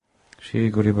Shri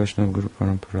Guru Vaishnava Guru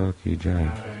Parampara Ki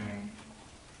Jai.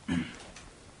 Good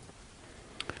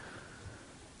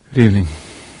evening,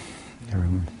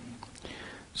 everyone.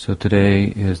 So today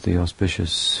is the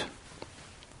auspicious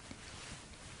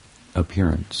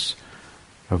appearance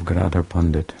of Gadadhara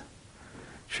Pandit.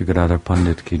 Shri Gadadhara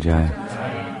Pandit Ki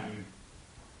Jai.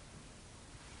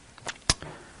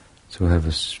 So we'll have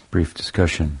a brief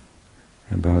discussion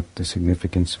about the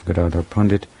significance of Gadadhara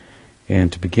Pandit.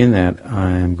 And to begin that, I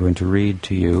am going to read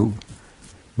to you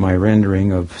my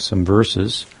rendering of some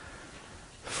verses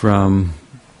from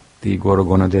the Gaura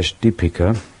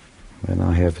Dipika that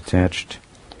I have attached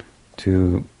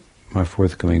to my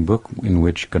forthcoming book, in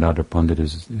which Gadadhara Pandit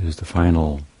is the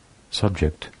final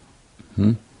subject.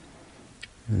 The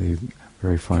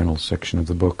very final section of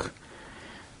the book,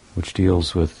 which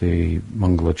deals with the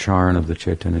Mangalacharan of the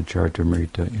Chaitanya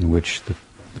Charitamrita, in which the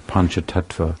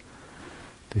Panchatattva,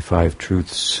 the five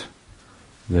truths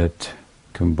that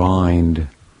combined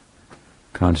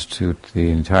constitute the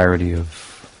entirety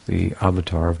of the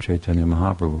avatar of Chaitanya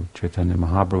Mahaprabhu. Chaitanya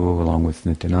Mahaprabhu, along with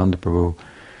Nityananda Prabhu,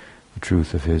 the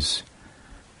truth of his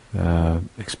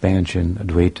expansion,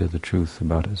 Advaita, the truth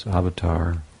about his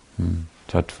avatar,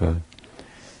 Tattva,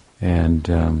 and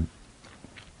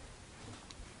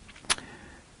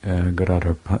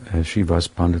Gadadhara Shivas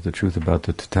Pandit, the truth about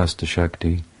the Tatastha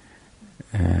Shakti,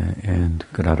 and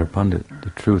Gadadhara Pandit, the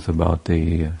truth about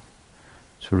the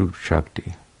Swarup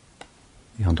Shakti,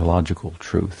 the ontological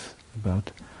truth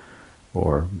about,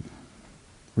 or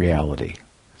reality,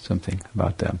 something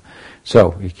about them.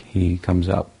 So he comes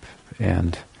up,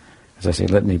 and as I say,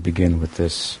 let me begin with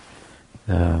this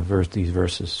these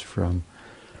verses from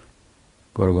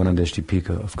Gaura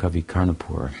Dipika of Kavi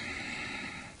Karnapur.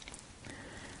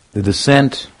 The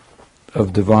descent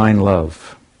of divine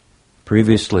love,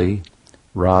 previously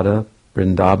Radha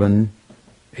Vrindavan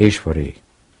Aishwari,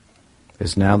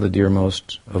 is now the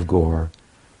dearmost of Gaur,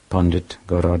 Pandit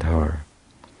Gadadhar.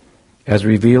 As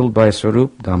revealed by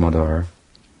Swarup Damodar,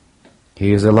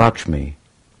 he is a Lakshmi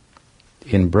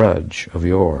in Braj of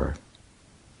yore,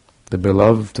 the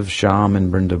beloved of Sham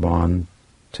and Vrindavan,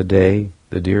 today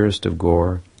the dearest of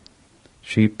Gaur,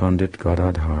 Shri Pandit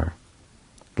Gadadhar.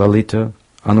 Lalita,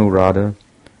 Anuradha,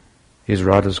 is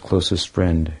Radha's closest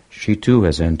friend. She too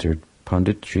has entered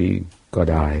Pandit Shri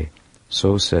Gadai,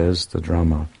 so says the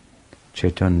drama,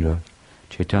 Chaitanya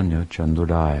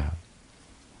Chandrodaya.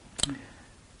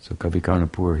 So Kavi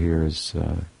Karnapur here is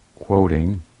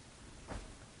quoting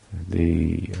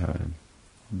the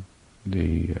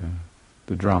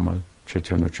drama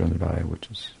Chaitanya Chandrodaya, which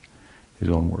is his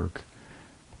own work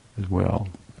as well,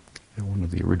 and one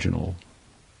of the original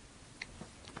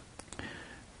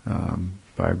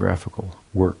biographical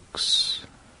works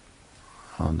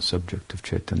on the subject of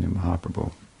Chaitanya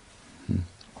Mahaprabhu.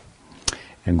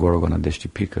 And Gaura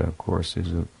Dipika, of course,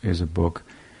 is a book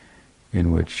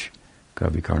in which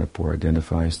Kavi Karnapur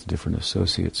identifies the different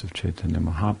associates of Chaitanya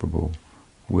Mahaprabhu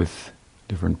with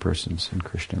different persons in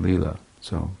Krishna Lila.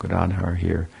 So Gadadhar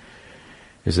here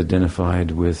is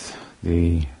identified with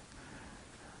the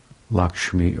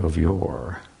Lakshmi of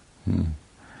yore,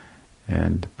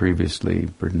 and previously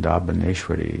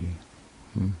Vrindavaneshwari,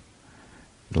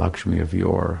 Lakshmi of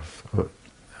yore,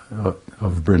 of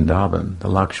Vrindavan, the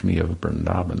Lakshmi of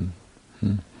Vrindavan,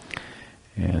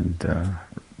 and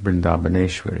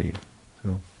Vrindavaneshwari.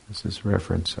 So this is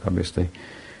reference, obviously,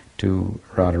 to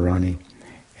Radharani,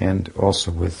 and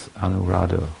also with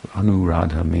Anuradha.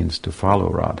 Anuradha means to follow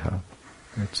Radha.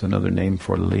 It's another name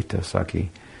for Lalita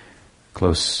Saki,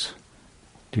 close,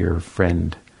 dear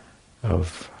friend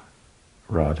of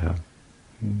Radha.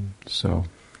 So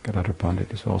Gadadhara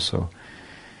Pandit is also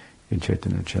in Gaura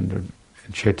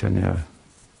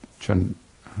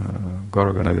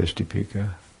Dipika,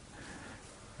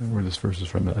 where this verse is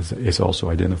from, is also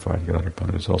identified. Gadadhara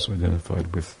Pandit is also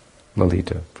identified with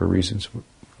Lalita for reasons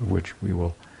of which we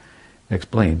will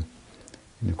explain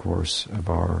in the course of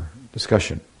our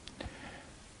discussion.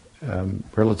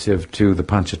 Relative to the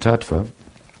Panchatattva,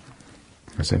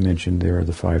 as I mentioned, there are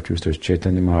the five truths. There's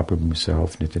Chaitanya Mahaprabhu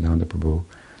himself, Nityananda Prabhu,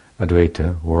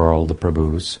 Advaita, who are all the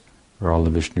Prabhus, who are all the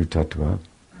Vishnu Tattva,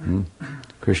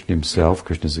 Krishna himself,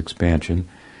 Krishna's expansion,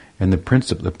 and the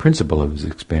principle of his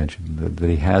expansion, that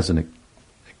he has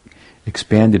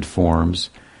expanded forms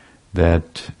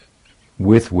that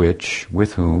with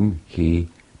whom he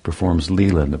performs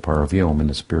Leela in the Paravyom, in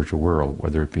the spiritual world,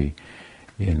 whether it be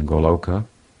in Goloka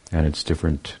and its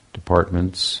different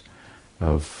departments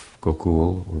of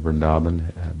Gokul or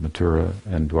Vrindavan, Mathura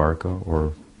and Dwarka,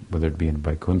 or whether it be in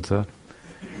Vaikuntha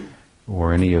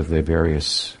or any of the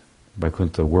various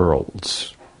Vaikuntha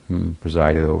worlds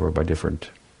presided over by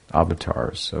different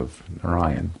avatars of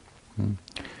Narayan.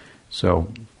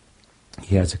 So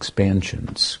he has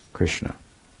expansions, Krishna,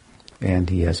 and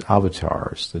he has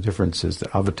avatars. The difference is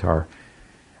that avatara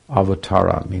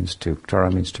means to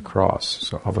cross.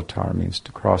 So avatar means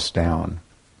to cross down.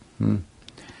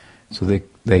 So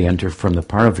they enter from the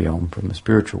Paravyom, from the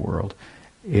spiritual world,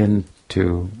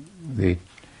 into the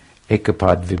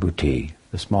Ekapad Vibhuti,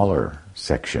 the smaller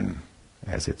section,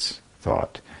 as it's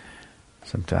thought.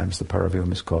 Sometimes the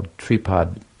Paravyom is called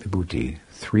Tripad Vibhuti,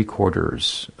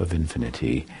 3/4 of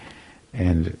infinity,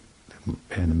 and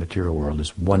the material world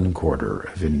is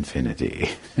 1/4 of infinity.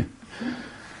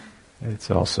 It's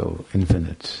also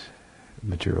infinite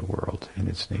material world in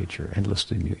its nature,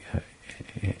 endlessly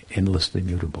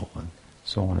mutable, and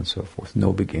so on and so forth.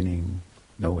 No beginning,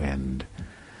 no end.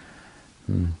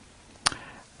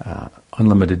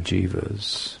 Unlimited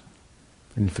jivas,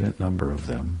 infinite number of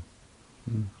them.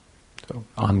 So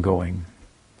ongoing,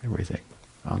 everything,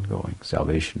 ongoing.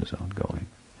 Salvation is ongoing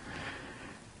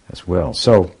as well.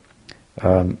 So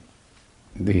you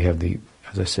have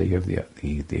as I say, you have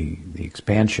the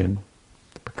expansion,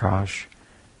 the prakash,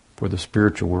 for the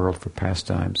spiritual world, for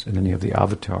pastimes, and then you have the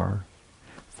avatar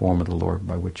form of the Lord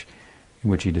in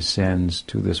which he descends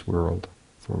to this world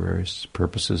for various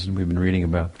purposes. And we've been reading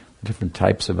about different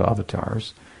types of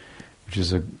avatars, which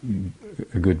is a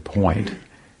good point,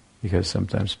 because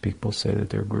sometimes people say that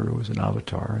their guru is an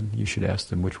avatar, and you should ask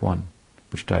them which one.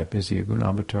 Which type? Is he a Guna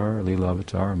avatar, a Leela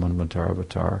avatar, a Manvantara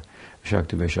avatar, a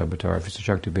Shaktivesh avatar? If it's a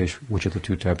Shaktivesh, which of the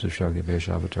two types of Shaktivesh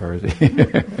avatar is he?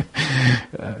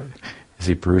 Is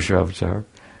he Purusha avatar?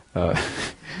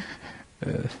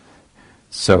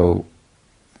 So,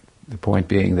 the point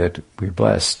being that we're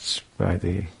blessed by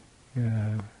the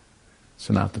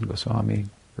Sanatana Goswami,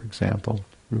 for example,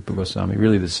 Rupa Goswami.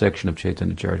 Really, the section of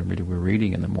Chaitanya Charitamrita we're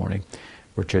reading in the morning,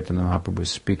 where Chaitanya Mahaprabhu was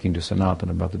speaking to Sanatana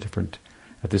about the different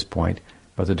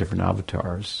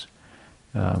avatars,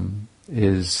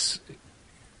 is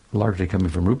largely coming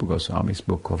from Rupa Goswami's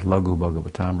book called Laghu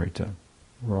Bhagavatamrita,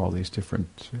 where all these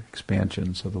different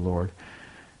expansions of the Lord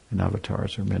and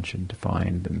avatars are mentioned,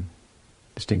 defined, and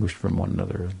distinguished from one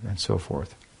another, and so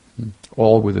forth.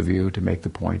 All with a view to make the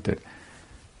point that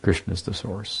Krishna is the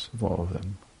source of all of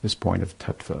them. This point of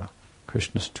tattva,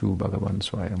 Krishna's tu Bhagavan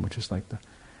Swayam, which is like the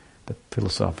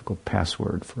philosophical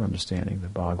password for understanding the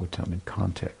Bhagavatam in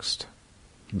context.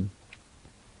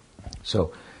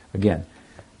 So, again,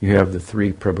 you have the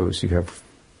three Prabhus. You have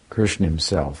Krishna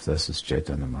himself, this is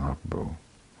Chaitanya Mahaprabhu,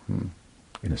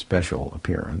 in a special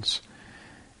appearance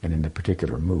and in a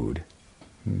particular mood,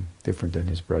 different than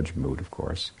his Braj mood, of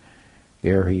course.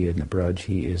 There he, in the Braj,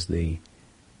 he is the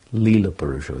Leela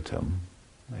Purushottam,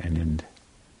 and in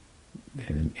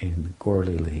Gaura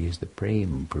Leela he is the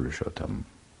Prem Purushottam.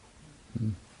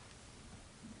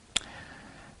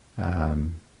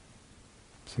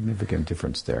 Significant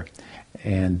difference there.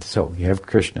 And so you have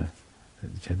Krishna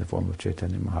in the form of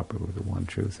Chaitanya Mahaprabhu, the one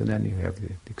truth, and then you have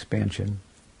the expansion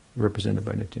represented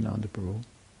by Nityananda Prabhu,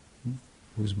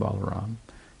 who's Balaram,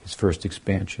 his first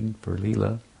expansion for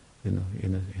Leela in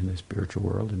the spiritual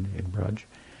world, in Braj.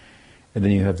 And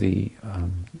then you have the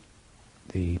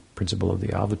principle of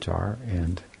the avatar,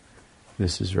 and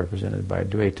this is represented by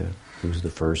Advaita, who's the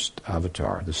first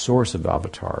avatar, the source of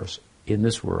avatars in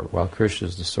this world. While Krishna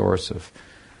is the source of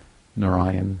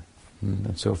Narayan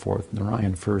and so forth,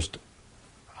 Narayan first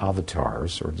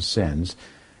avatars or descends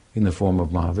in the form of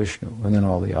Mahavishnu, and then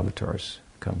all the avatars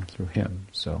come through him.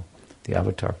 So the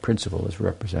avatar principle is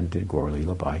represented in Gaura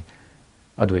Leela by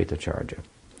Advaita Charya.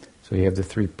 So you have the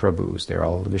three Prabhus, they're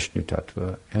all Vishnu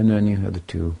Tattva, and then you have the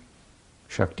two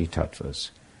Shakti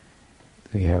Tattvas.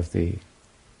 You have the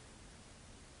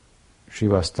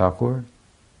Srivas Thakur,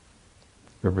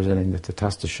 representing the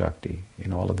Tatastha Shakti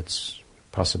in all of its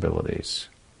possibilities.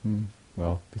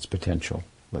 Well, its potential,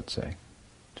 let's say.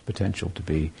 Its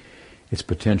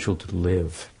potential to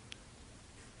live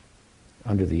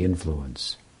under the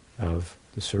influence of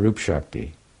the Sarup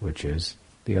Shakti, which is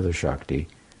the other Shakti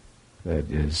that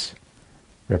is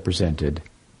represented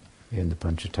in the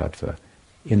Panchatattva,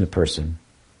 in the person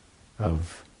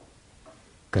of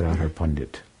Gadadhara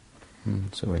Pandit.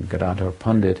 So in Gadadhara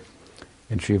Pandit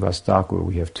and Srivas Thakur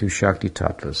we have two Shakti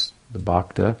Tattvas, the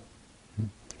Bhakta,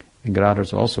 and Gadadhara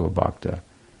is also a Bhakta,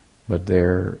 but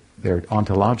they're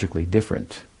ontologically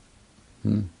different.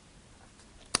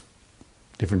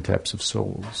 Different types of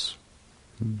souls.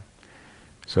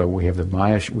 So we have the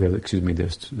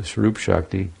Sarup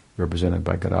Shakti represented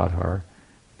by Gadadhar,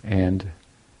 and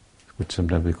which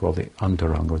sometimes we call the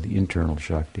Antaranga, or the internal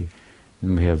Shakti.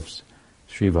 And we have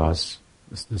Srivas,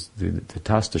 the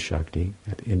Tatastha Shakti,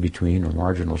 in between, or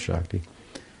marginal Shakti,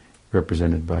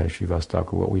 represented by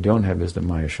Srivastaka. What we don't have is the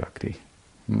Maya Shakti,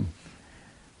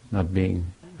 not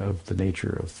being of the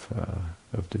nature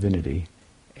of divinity,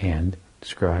 and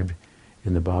described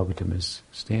in the Bhagavatam as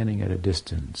standing at a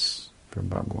distance from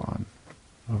Bhagwan,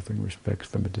 offering respect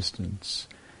from a distance,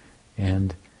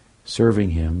 and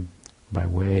serving him by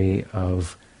way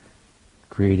of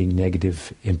creating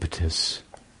negative impetus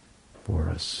for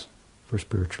us, for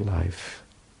spiritual life.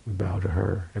 We bow to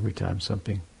her every time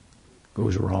something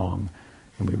goes wrong,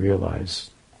 and we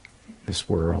realize this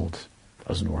world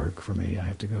doesn't work for me. I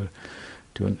have to go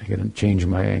I got to change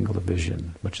my angle of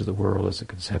vision. Much of the world is a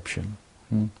conception.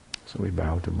 So we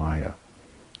bow to Maya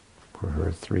for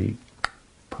her three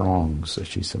prongs, as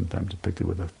she's sometimes depicted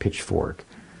with a pitchfork.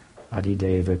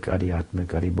 Adidevik, Adiatmik,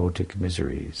 Adibhotik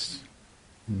miseries.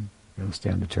 You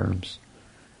understand the terms?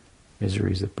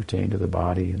 Miseries that pertain to the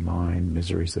body and mind,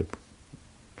 miseries that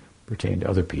pertain to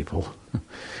other people,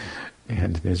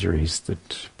 and miseries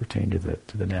that pertain to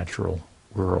the natural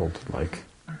world, like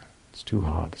it's too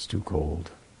hot, it's too cold,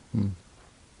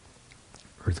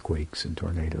 earthquakes and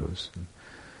tornadoes and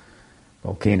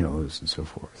volcanoes and so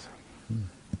forth.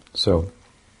 So,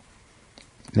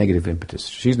 negative impetus.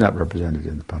 She's not represented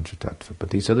in the Panchatattva,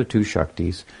 but these other two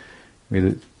Shaktis,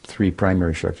 the three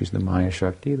primary Shaktis, the Maya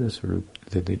Shakti, the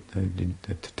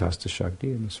Tatastha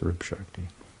Shakti, and the Sarup Shakti.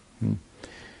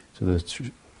 So the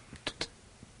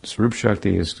Sarup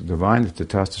Shakti is divine, the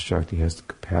Tatastha Shakti has the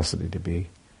capacity to be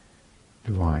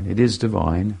divine. It is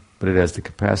divine, but it has the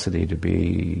capacity to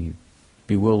be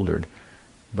bewildered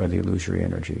by the illusory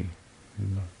energy,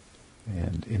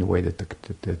 and in a way that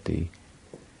the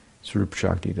Sarup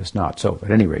Shakti does not. So, at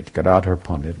any rate, Gadadhara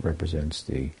Pandit represents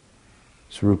the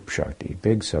Sarup Shakti.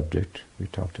 Big subject,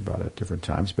 we've talked about it at different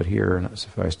times, but here,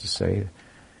 suffice to say,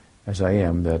 as I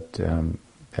am, that the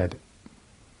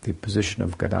position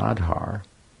of Gadadhar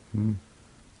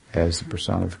as the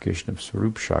personification of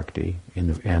Sarup Shakti,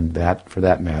 and that, for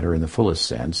that matter, in the fullest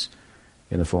sense,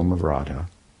 in the form of Radha,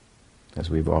 as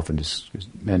we've often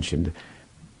mentioned,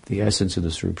 the essence of the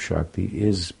Sarup Shakti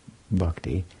is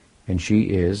Bhakti, and she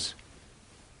is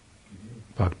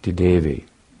Bhakti Devi,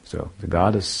 so the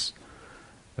goddess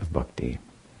of Bhakti.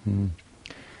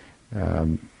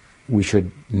 We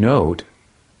should note,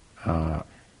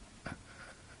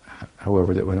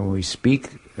 however, that when we speak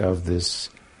of this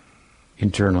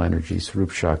internal energy,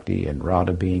 Sarup Shakti, and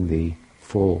Radha being the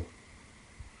full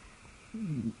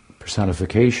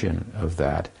personification of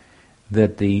that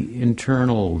the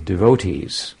internal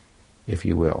devotees, if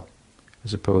you will,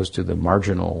 as opposed to the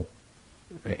marginal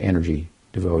energy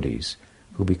devotees,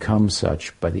 who become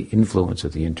such by the influence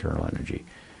of the internal energy,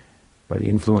 by the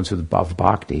influence of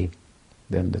bhakti,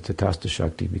 then the Tatastha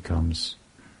Shakti becomes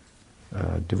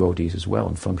devotees as well,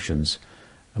 and functions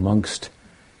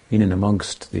in and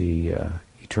amongst the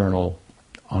eternal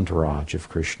entourage of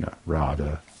Krishna,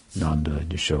 Radha, Nanda,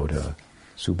 Yashoda,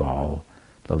 Subal,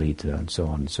 Lalita, and so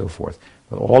on and so forth.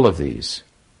 But all of these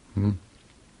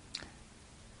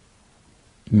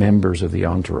members of the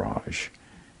entourage,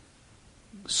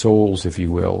 souls, if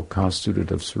you will,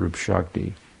 constituted of Sarup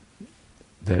Shakti,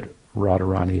 that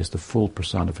Radharani is the full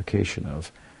personification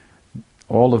of,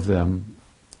 all of them,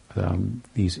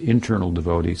 these internal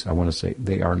devotees, I want to say,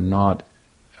 they are not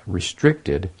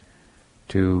restricted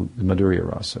to the Madhurya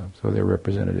Rasa. So they're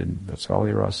represented in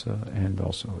Vatsalya Rasa and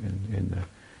also in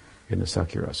the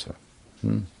Sakhya Rasa.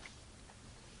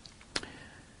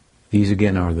 These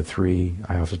again are the three,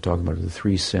 I also talk about the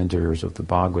three centers of the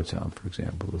Bhagavatam, for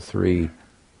example, the three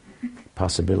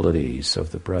possibilities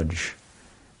of the Braj,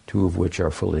 two of which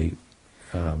are fully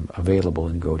available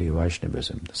in Gaudiya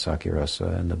Vaishnavism, the Sakhya Rasa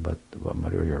and the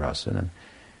Madhurya Rasa. And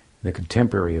the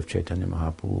contemporary of Chaitanya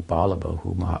Mahaprabhu, Balabha,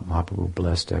 who Mahaprabhu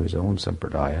blessed to have his own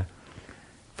sampradaya,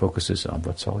 focuses on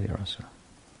Vatsalya Rasa.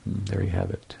 There you have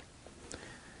it.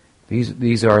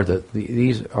 These are the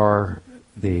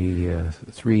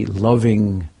three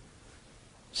loving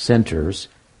centers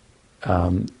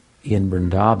in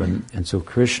Vrindavan, and so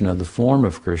Krishna, the form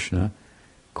of Krishna,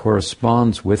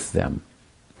 corresponds with them.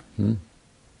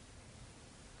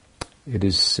 It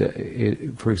is,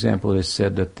 for example, it is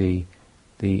said that the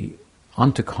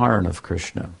antakarana of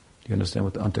Krishna. Do you understand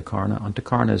what the antakarana?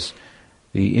 Antakarana is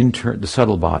the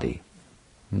subtle body.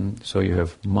 So you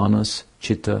have manas,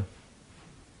 chitta,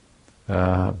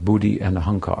 buddhi, and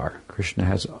ahankar. Krishna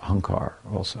has ahankar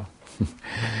also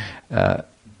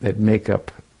that make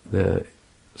up the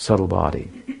subtle body.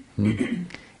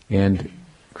 And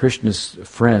Krishna's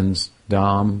friends,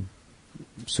 Dham,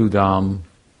 Sudam,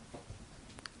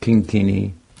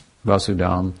 Kinkini,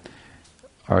 Vasudam,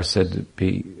 are said to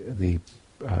be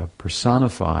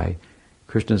personify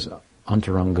Krishna's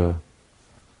antaranga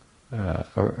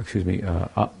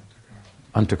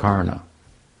Antakarna.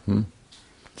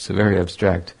 It's a very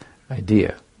abstract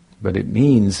idea, but it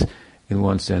means, in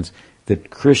one sense, that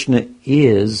Krishna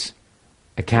is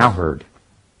a cowherd.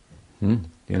 Do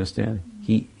you understand?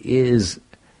 He is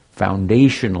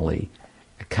foundationally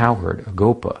a cowherd, a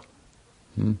gopa.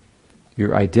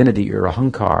 Your identity, your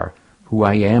ahankar, who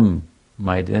I am,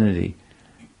 my identity,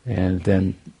 and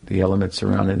then the elements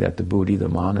surrounding that, the buddhi, the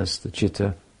manas, the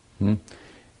chitta,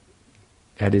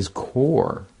 at his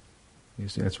core. You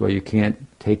see, that's why you can't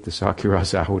take the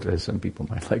Sakyarasa out, as some people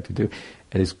might like to do.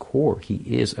 At his core, he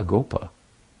is a gopa.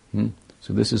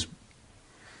 So this is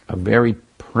a very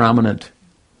prominent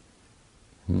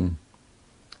kind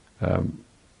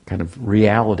of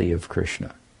reality of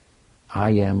Krishna.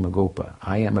 I am a gopa.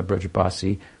 I am a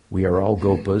Brajapasi. We are all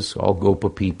gopas, all gopa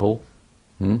people.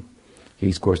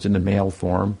 He's, of course, in the male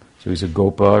form, so he's a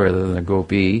gopa rather than a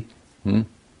gopi.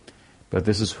 But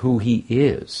this is who he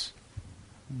is.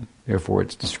 Therefore,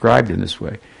 it's described in this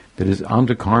way, that his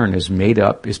antakarna is made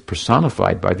up, is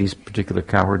personified by these particular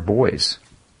cowherd boys.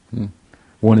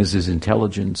 One is his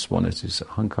intelligence, one is his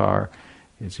ahankar,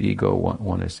 his ego,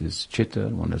 one is his chitta,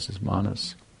 and one is his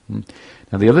manas.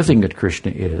 Now, the other thing that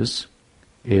Krishna is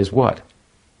what?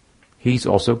 He's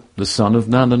also the son of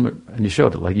Nanda and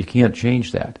Yashoda. Like, you can't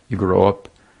change that. You grow up,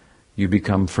 you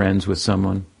become friends with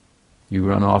someone, you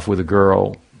run off with a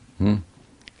girl.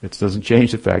 It doesn't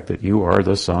change the fact that you are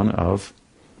the son of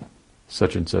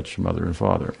such and such mother and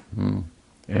father.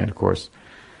 And of course,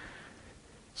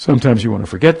 sometimes you want to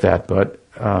forget that, but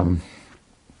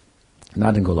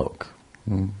not in Golok.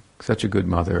 Such a good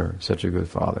mother, such a good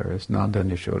father as Nanda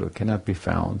and Yashoda cannot be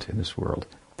found in this world.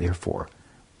 Therefore,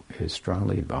 it is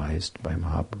strongly advised by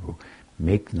Mahaprabhu,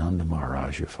 make Nanda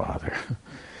Maharaj your father.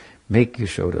 Make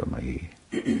Yashoda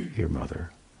your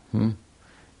mother.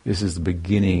 This is the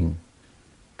beginning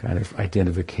kind of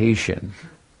identification,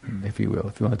 if you will.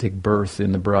 If you want to take birth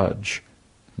in the Braj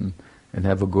and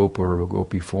have a gopa or a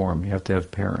gopi form, you have to have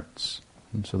parents.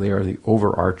 And so they are the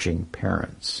overarching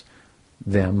parents.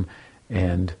 Them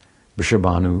and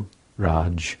Vrishabhanu,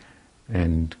 Raj,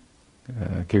 and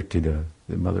Kirtida,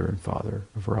 the mother and father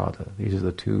of Radha. These are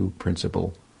the two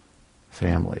principal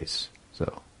families.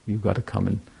 So you've got to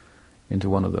come into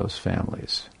one of those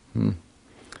families.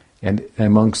 And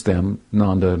amongst them,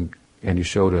 Nanda and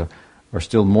Yashoda are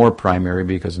still more primary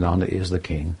because Nanda is the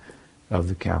king of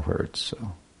the cowherds.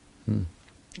 So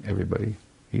everybody,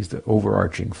 he's the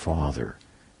overarching father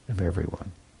of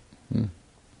everyone.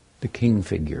 The king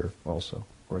figure also,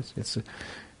 of course. It's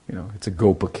a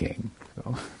Gopa king.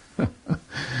 So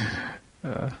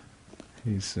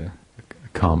he's a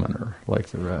commoner like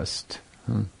the rest.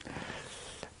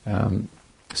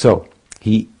 So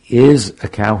he is a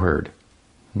cowherd.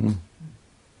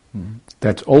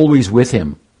 That's always with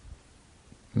him.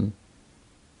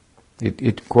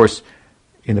 It of course,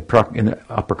 in the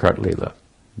Aprakat Lila,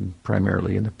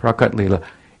 primarily in the Prakat Lila,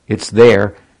 it's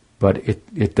there, but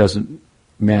it doesn't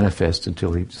manifest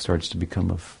until he starts to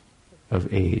become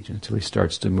of age, until he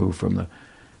starts to move from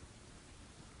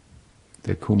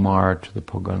the Kumar to the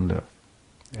Poganda,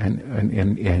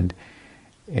 and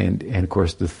of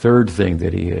course the third thing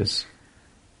that he is.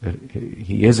 That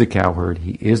he is a cowherd,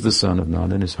 he is the son of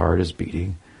Nanda, and his heart is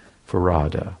beating for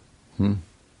Radha.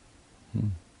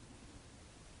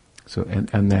 So,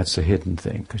 and that's a hidden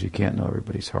thing, because you can't know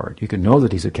everybody's heart. You can know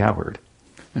that he's a cowherd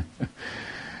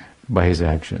by his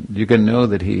action. You can know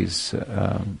that he's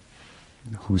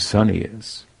whose son he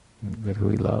is, but who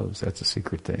he loves. That's a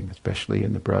secret thing, especially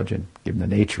in the Brajan, given the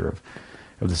nature of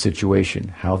the situation,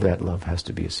 how that love has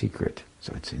to be a secret.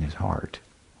 So it's in his heart.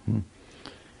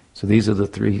 So these are the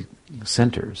three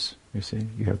centers, you see.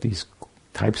 You have these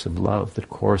types of love that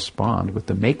correspond with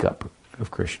the makeup of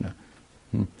Krishna.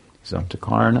 His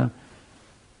antakarna,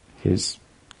 his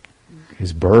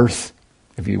birth,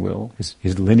 if you will,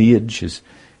 his lineage,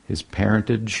 his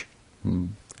parentage,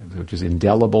 which is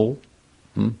indelible,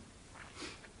 and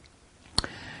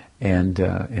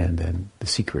then the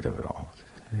secret of it all,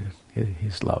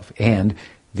 his love. And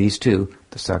these two,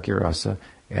 the Sakyarasa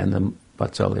and the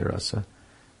Vatsalya Rasa,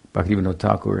 Bhaktivinoda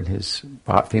Thakur in his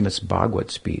famous Bhagavad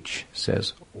speech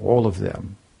says all of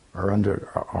them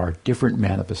are different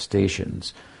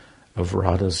manifestations of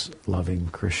Radha's loving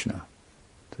Krishna.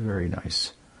 It's very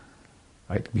nice.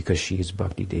 Right? Because she is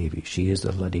Bhakti Devi. She is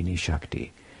the Ladini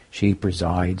Shakti. She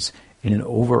presides in an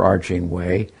overarching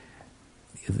way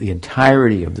the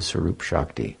entirety of the Sarup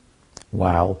Shakti,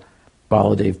 while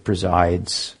Baladev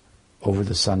presides over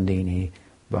the Sandini,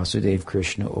 Vasudeva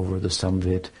Krishna over the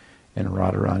Samvit, and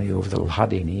Radharani over the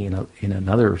Ladini in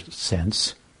another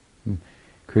sense.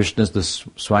 Krishna is the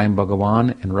Swayam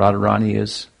Bhagavan, and Radharani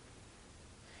is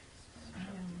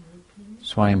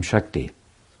Swayam Shakti.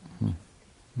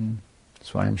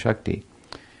 Swayam Shakti.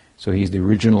 So he's the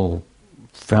original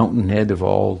fountainhead of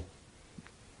all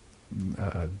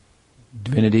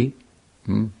divinity,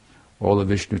 all the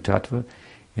Vishnu Tattva,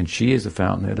 and she is the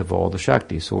fountainhead of all the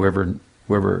Shakti. So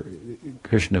wherever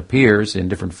Krishna appears in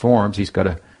different forms, he's got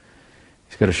a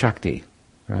Shakti,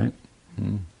 right?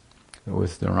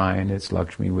 With Narayan, it's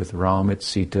Lakshmi. With Ram, it's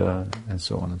Sita, and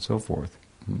so on and so forth.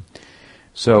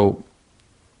 So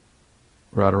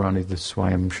Radharani is the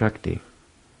Swayam Shakti.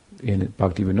 In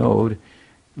Bhakti Vinod,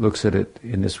 looks at it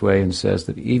in this way and says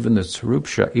that even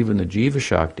the even the Jiva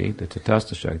Shakti, the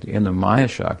Tatastha Shakti, and the Maya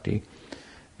Shakti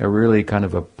are really kind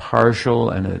of a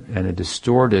partial and a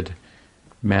distorted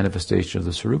manifestation of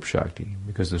the Sarup Shakti,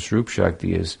 because the Sarup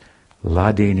Shakti is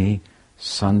Ladini,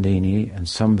 Sandini, and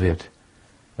Samvit,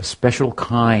 a special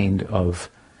kind of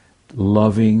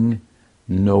loving,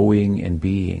 knowing, and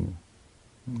being.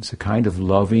 It's a kind of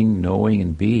loving, knowing,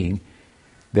 and being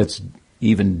that's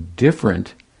even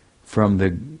different from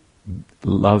the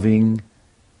loving,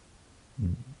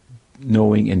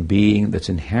 knowing, and being that's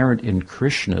inherent in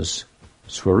Krishna's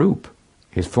Swarup,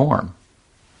 his form.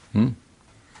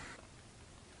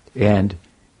 And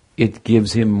it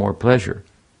gives him more pleasure.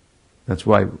 That's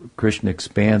why Krishna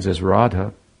expands as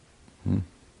Radha,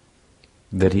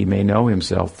 that he may know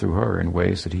himself through her in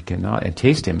ways that he cannot, and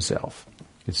taste himself.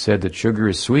 It's said that sugar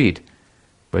is sweet,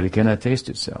 but it cannot taste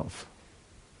itself.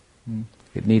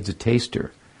 It needs a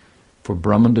taster. For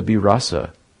Brahman to be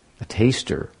rasa, a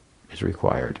taster is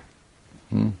required.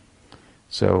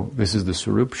 So this is the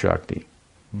Sarup Shakti,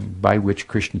 by which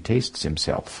Krishna tastes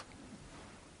himself.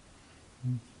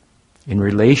 In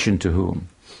relation to whom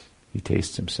he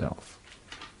tastes himself.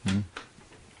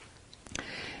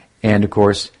 And of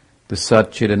course, the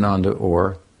Sat Chidananda,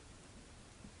 or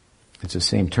it's the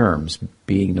same terms,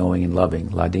 being, knowing, and loving,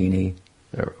 Ladini,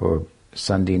 or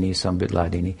Sandini, Sambit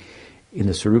Ladini. In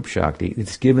the Sarup Shakti,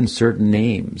 it's given certain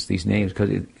names, these names, because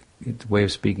it's a way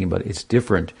of speaking about it. It's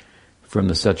different from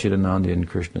the Satchidananda in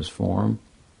Krishna's form.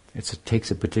 It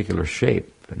takes a particular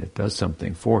shape, and it does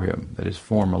something for him that his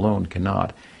form alone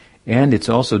cannot. And it's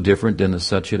also different than the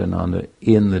Satchidananda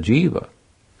in the Jiva.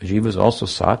 The Jiva is also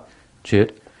Sat,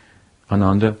 Chit,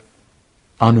 Ananda,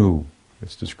 Anu.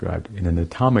 It's described in an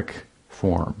atomic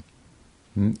form.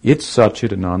 Its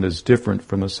Satchidananda is different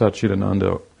from the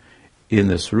Satchidananda in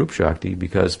the Sarup Shakti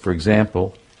because, for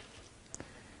example,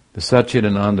 the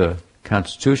Satchidananda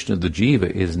constitution of the Jiva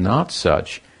is not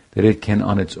such that it can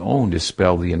on its own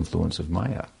dispel the influence of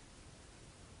Maya.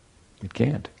 It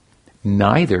can't.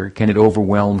 Neither can it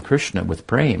overwhelm Krishna with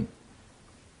prema.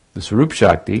 The Sarup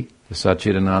Shakti, the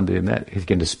Satchidananda in that, it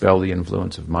can dispel the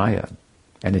influence of Maya,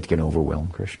 and it can overwhelm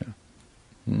Krishna.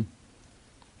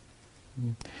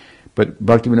 But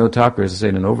Bhaktivinoda Thakur, as I say,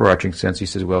 in an overarching sense, he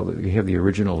says, well, you have the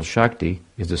original Shakti,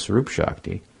 is the Sarup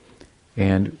Shakti,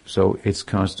 and so it's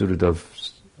constituted of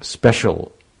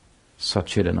special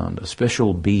Satchidananda,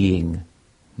 special being.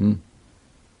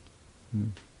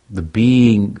 The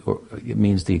being, it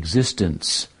means the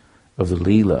existence of the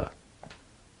Leela.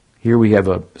 Here we have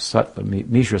a sattva,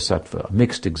 Mishra Sattva, a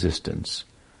mixed existence.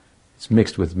 It's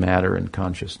mixed with matter and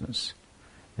consciousness.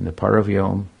 In the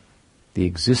Paravyom, the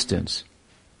existence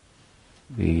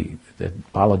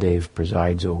that Baladev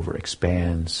presides over,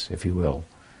 expands, if you will,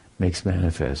 makes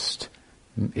manifest,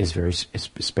 is very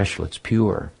special. It's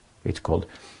pure. It's called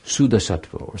Suddha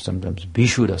Sattva, or sometimes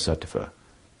Vishuddha Sattva.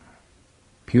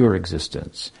 Pure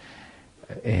existence.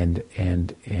 And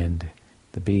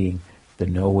the being, the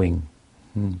knowing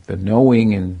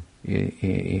in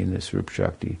the Sarup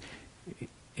Shakti,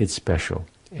 it's special.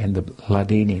 And the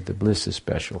Ladini, the bliss, is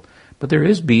special. But there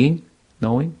is being,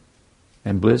 knowing,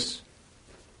 and bliss,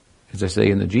 as I say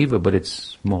in the Jiva, but it's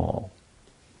small.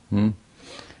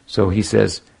 So he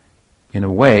says, in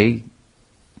a way,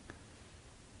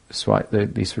 the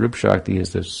Sarup Shakti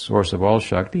is the source of all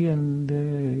Shakti,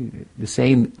 and the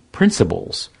same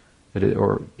principles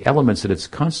or elements that it's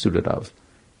constituted of,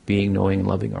 being, knowing, and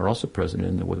loving, are also present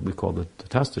in what we call the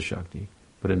Tatastha Shakti,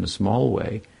 but in a small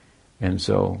way. And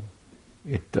so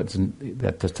that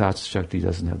Tatastha Shakti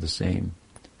doesn't have the same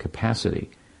capacity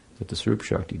that the Sarup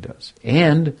Shakti does.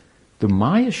 And the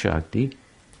Maya Shakti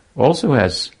also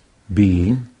has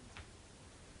being,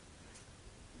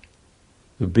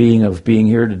 the being of being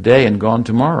here today and gone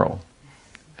tomorrow.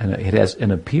 And it has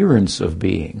an appearance of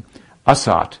being,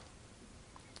 asat.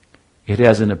 It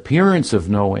has an appearance of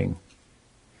knowing.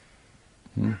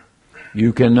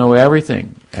 You can know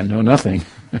everything and know nothing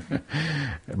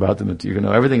about the material. You can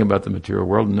know everything about the material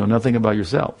world and know nothing about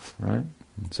yourself, right?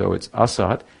 So it's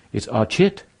asat, it's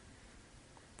achit,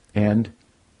 and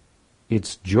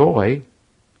its joy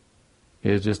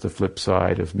is just the flip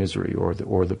side of misery, or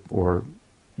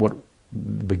what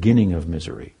beginning of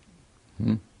misery.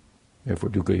 Therefore,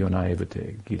 dukkha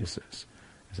yonayavate, Gita says,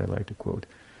 as I like to quote.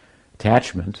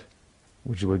 Attachment,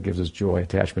 which is what gives us joy,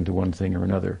 attachment to one thing or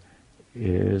another,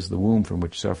 is the womb from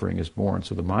which suffering is born.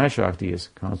 So the Maya Shakti is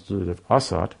constituted of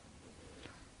asat,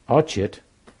 achit,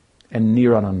 and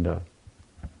nirananda.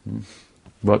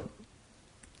 But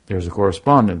there's a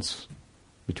correspondence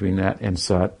between that and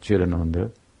Sat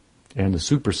Chidananda and the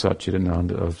super Sat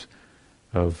Chidananda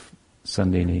of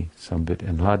Sandini, Sambit,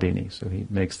 and Hladini. So he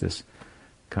makes this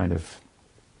kind of,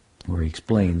 where he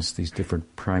explains these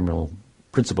different primal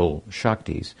principal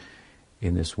Shaktis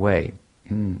in this way.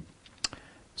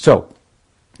 So,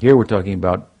 here we're talking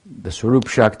about the Swarup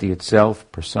Shakti itself,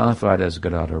 personified as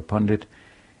Gadadhara Pandit,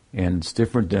 and it's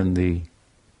different than the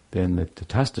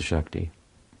Tatastha Shakti.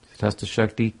 Tatastha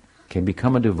Shakti can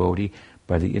become a devotee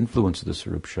by the influence of the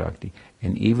Swarup Shakti,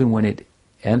 and even when it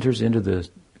enters into the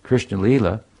Krishna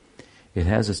Leela, it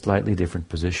has a slightly different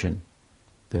position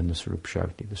than the Swarup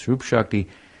Shakti. The Swarup Shakti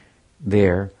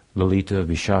there, Lalita,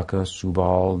 Vishaka,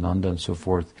 Subal, Nanda, and so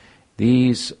forth,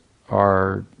 these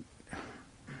are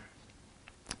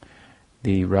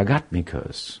the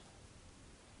ragatmikas,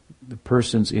 the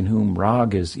persons in whom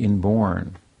rag is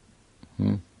inborn,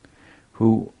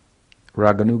 who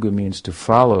raganuga means to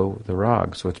follow the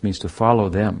rag, so it means to follow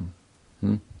them.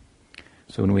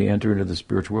 So when we enter into the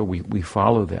spiritual world, we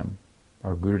follow them.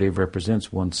 Our Gurudev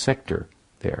represents one sector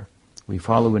there. We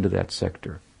follow into that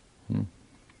sector.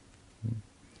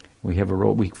 We have a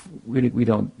role. We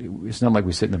don't. It's not like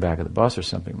we sit in the back of the bus or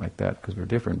something like that, because we're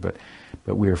different. But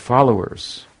we are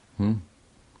followers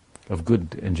of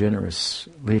good and generous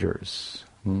leaders,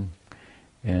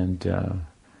 and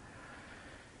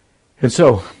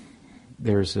so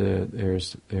there's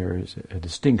a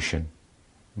distinction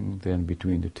then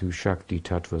between the two Shakti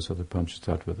tattvas of the Pancha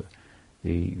Tattva,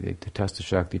 the Tatastha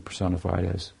Shakti personified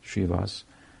as Srivas,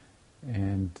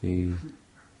 and the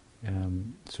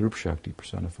Swarup Shakti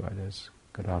personified as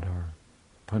Gadadhara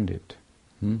Pandit.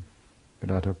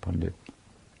 Gadadhara Pandit.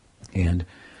 And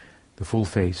the full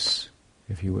face,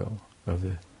 if you will, of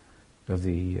the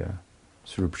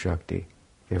Swarup Shakti.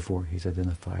 Therefore, he's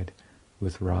identified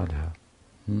with Radha.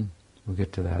 We'll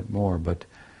get to that more, but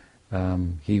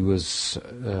he was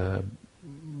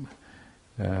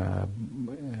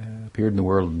appeared in the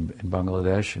world in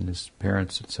Bangladesh, and his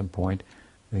parents at some point,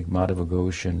 I think Madhava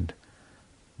Ghosh and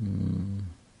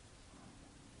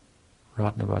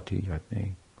Ratnavati, I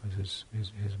think, was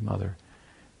his mother,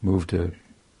 moved to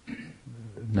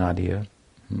Nadia,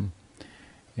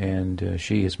 and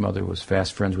his mother, was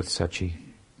fast friends with Sachi,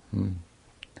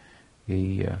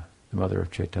 the mother of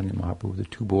Chaitanya Mahaprabhu. The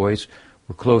two boys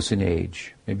were close in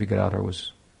age. Maybe Gadadhara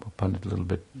was Pandit a little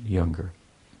bit younger.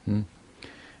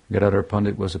 Gadadhara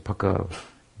Pandit was a Paka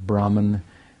Brahmin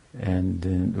and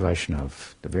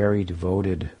Vaishnav, the very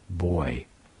devoted boy,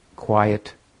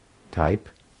 quiet type,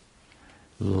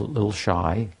 little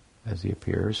shy as he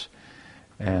appears,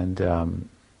 and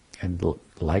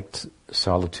liked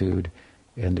solitude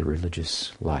and the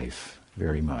religious life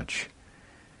very much.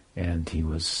 And he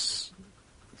was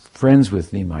friends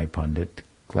with Nimai Pandit,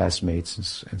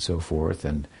 classmates and so forth,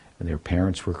 and their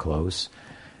parents were close.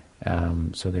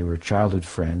 So they were childhood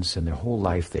friends, and their whole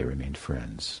life they remained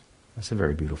friends. That's a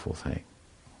very beautiful thing.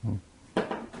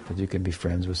 That you can be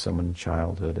friends with someone in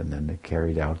childhood, and then they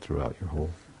carried out throughout your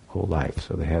whole life.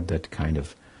 So they had that kind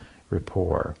of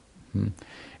rapport.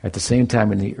 At the same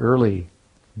time, in the early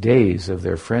days of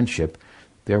their friendship,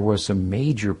 there was a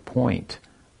major point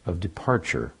of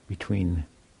departure between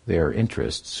their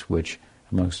interests, which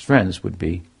amongst friends would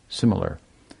be similar.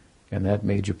 And that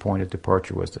major point of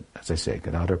departure was that, as I say,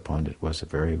 Gadadhara Pandit was a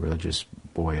very religious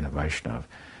boy and a Vaishnav,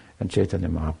 and Chaitanya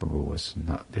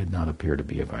Mahaprabhu did not appear to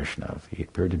be a Vaishnav. He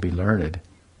appeared to be learned,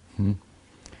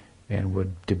 and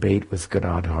would debate with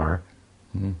Gadadhar,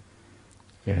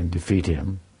 and defeat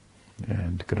him.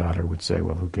 And Gadadhar would say,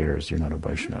 "Well, who cares? You're not a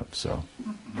Vaishnav, so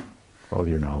all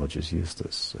your knowledge is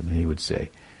useless." And he would say,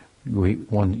 "You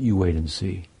wait and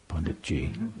see, Pandit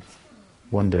Ji.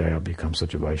 One day I'll become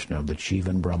such a Vaishnav that Shiva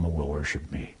and Brahma will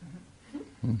worship me."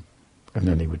 And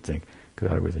then he would think,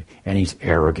 Gadadhar would think, and he's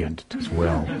arrogant as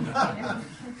well.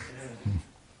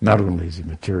 Not only is he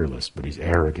materialist, but he's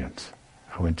arrogant.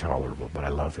 How intolerable, but I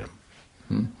love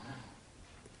him.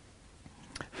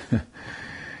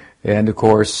 And of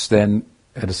course, then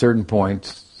at a certain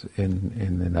point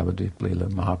in the Navadvip Leela,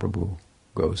 Mahaprabhu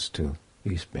goes to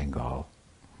East Bengal.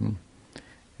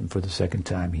 And for the second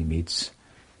time he meets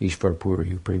Ishvar Puri,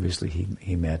 who previously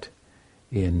he met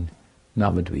in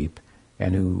Navadvip,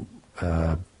 and who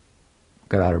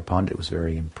Gadadhara Pandit was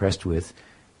very impressed with,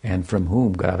 and from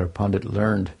whom Gadadhara Pandit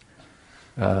learned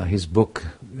his book.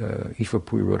 Ishvar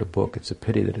Puri wrote a book. It's a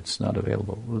pity that it's not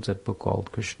available. What's that book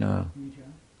called? Krishna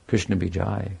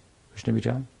Vijay. Krishna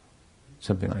Vijay?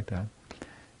 Something like that.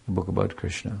 A book about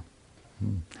Krishna.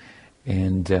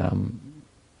 And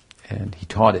he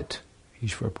taught it.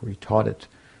 Ishvar Puri taught it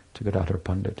to Gadadhara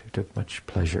Pandit, who took much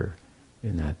pleasure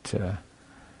in that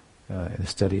in the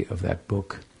study of that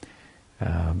book.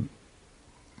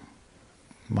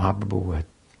 Mahaprabhu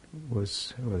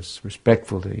was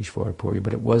respectful to Ishvar Puri,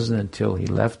 but it wasn't until he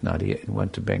left Nadia and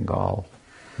went to Bengal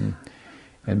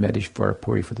and met Ishvar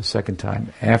Puri for the second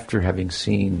time, after having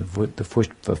seen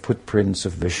the footprints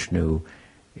of Vishnu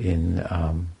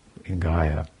in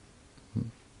Gaya,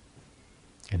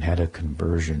 and had a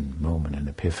conversion moment, an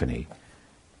epiphany.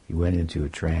 He went into a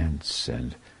trance,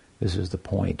 and this is the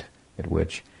point at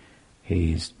which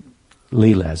his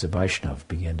Leela as a Vaishnava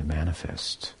began to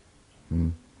manifest.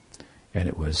 And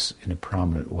it was in a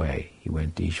prominent way. He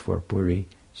went to Ishvar Puri,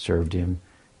 served him,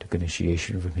 took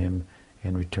initiation from him,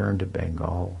 and returned to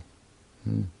Bengal,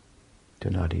 to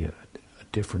Nadia, a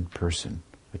different person,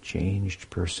 a changed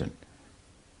person.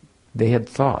 They had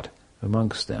thought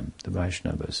amongst them, the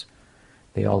Vaishnavas,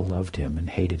 they all loved him and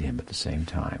hated him at the same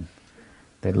time.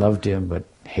 They loved him but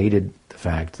hated the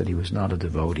fact that he was not a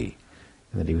devotee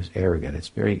and that he was arrogant. It's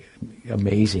very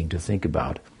amazing to think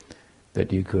about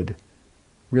that you could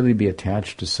really be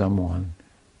attached to someone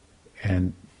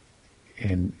and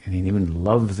even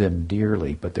love them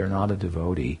dearly, but they're not a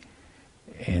devotee,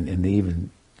 and they even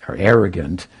are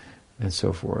arrogant and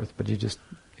so forth. But you just,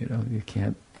 you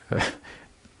can't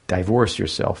divorce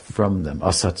yourself from them.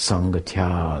 Asat sanga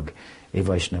tyag, e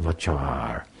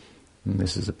vaishnavachar. And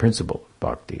this is the principle of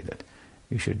bhakti, that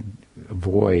you should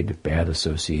avoid bad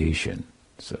association.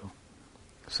 So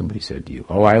somebody said to you,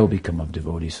 I will become a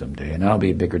devotee someday, and I'll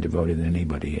be a bigger devotee than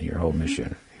anybody in your whole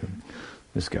mission.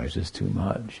 This guy's just too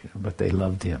much. But they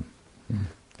loved him.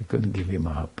 They couldn't give him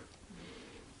up.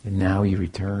 And now he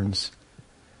returns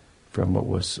from what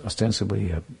was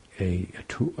ostensibly a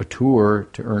tour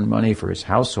to earn money for his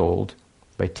household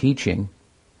by teaching.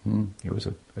 He was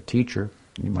a teacher,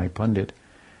 my Pandit,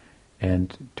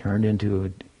 and turned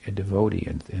into a devotee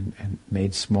and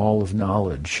made small of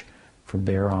knowledge from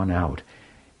there on out.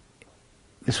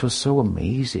 This was so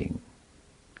amazing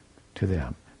to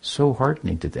them, so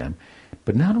heartening to them.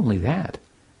 But not only that,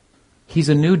 he's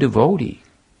a new devotee.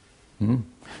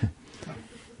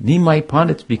 Nimai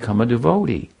Pandit's become a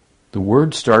devotee. The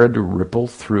word started to ripple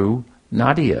through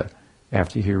Nadia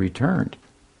after he returned.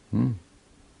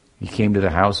 He came to the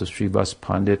house of Srivas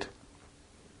Pandit.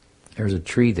 There's a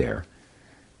tree there.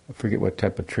 I forget what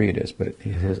type of tree it is, but it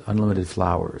has unlimited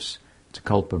flowers. It's a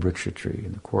Kalpa Vriksha tree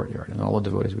in the courtyard. And all the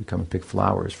devotees would come and pick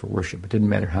flowers for worship. It didn't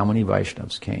matter how many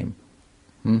Vaishnavas came.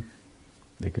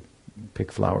 They could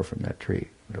pick flower from that tree.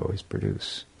 It would always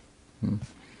produce.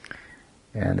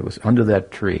 And it was under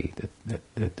that tree that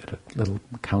a little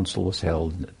council was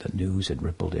held, and the news had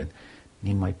rippled in.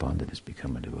 Nimai Pandit has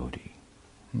become a devotee.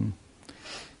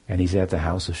 And he's at the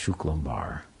house of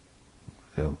Shuklambar.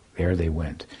 So there they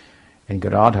went. And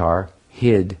Gadadhar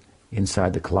hid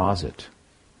inside the closet.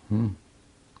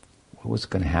 What was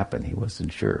going to happen? He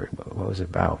wasn't sure what was it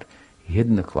about. He hid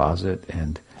in the closet,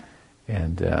 and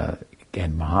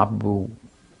Mahaprabhu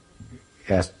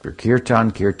asked for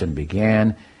kirtan. Kirtan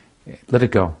began. Let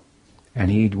it go.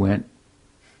 And he went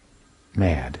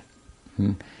mad.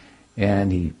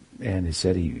 And he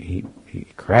said he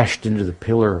crashed into the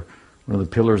pillar, one of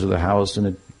the pillars of the house,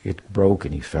 and it broke,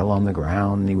 and he fell on the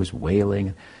ground, and he was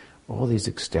wailing. All these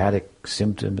ecstatic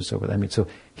symptoms. So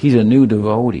he's a new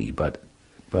devotee, but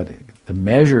the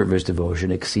measure of his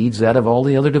devotion exceeds that of all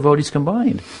the other devotees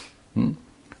combined. So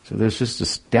that's just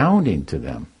astounding to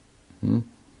them.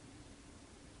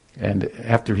 And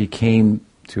after he came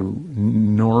to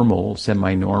normal,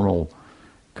 semi-normal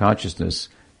consciousness,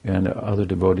 and other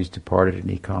devotees departed, and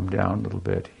he calmed down a little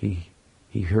bit,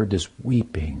 he heard this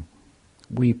weeping.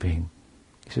 He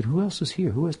said, "Who else is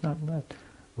here? Who has not left?"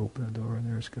 Open the door, and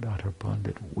there's Gadadhara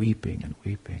Pandit weeping and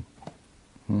weeping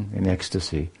in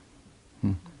ecstasy.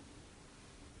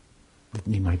 That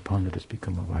Nimai Pandit has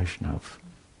become a Vaishnava.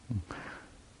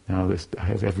 Now I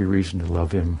have every reason to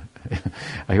love him.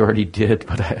 I already did,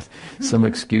 but I had some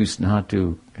excuse not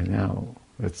to, and now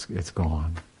it's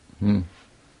gone.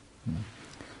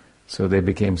 So they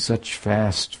became such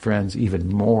fast friends, even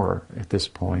more at this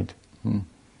point. And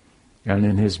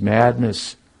in his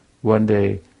madness, one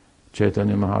day,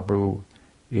 Chaitanya Mahaprabhu,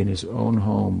 in his own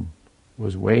home,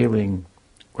 was wailing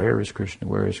Where is Krishna?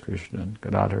 Where is Krishna? And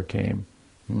Gadadhar came.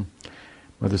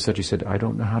 Mother Sachi said, I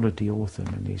don't know how to deal with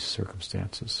him in these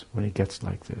circumstances. When he gets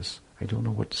like this, I don't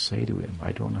know what to say to him.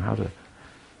 I don't know how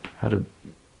to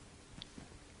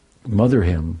mother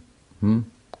him.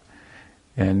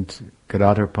 And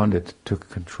Gadadhara Pandit took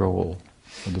control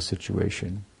of the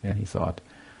situation, and he thought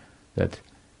that,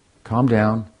 calm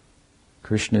down,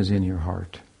 Krishna is in your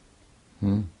heart.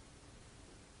 And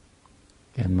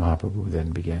Mahaprabhu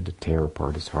then began to tear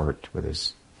apart his heart with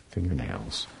his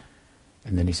fingernails.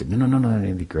 And then he said, no,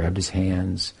 and he grabbed his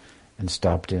hands and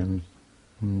stopped him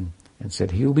and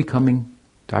said, he'll be coming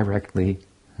directly.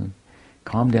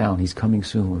 Calm down, he's coming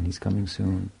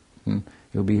soon.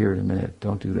 He'll be here in a minute,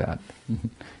 don't do that.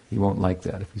 He won't like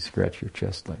that if you scratch your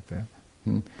chest like that.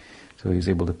 So he was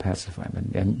able to pacify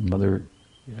him. And Mother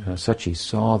Sachi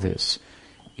saw this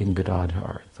in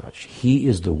Gadadhar, thought, he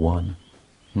is the one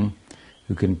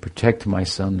who can protect my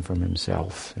son from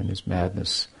himself and his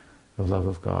madness of love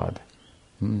of God.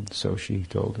 So she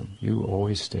told him, you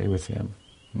always stay with him.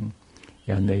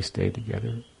 And they stayed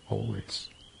together always,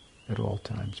 at all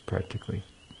times, practically.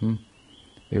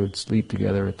 They would sleep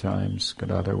together at times.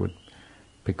 Gadadhar would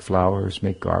pick flowers,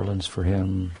 make garlands for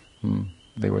him.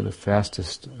 They were the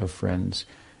fastest of friends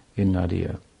in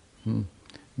Nadia.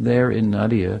 There in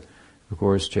Nadia, of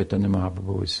course, Chaitanya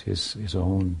Mahaprabhu is his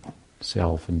own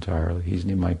self entirely. He's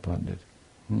Nimai Pandit.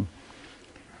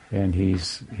 And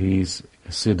he's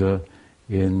Siddha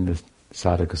in the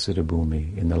Sadhaka Siddha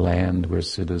Bhumi, in the land where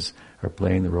Siddhas are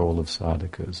playing the role of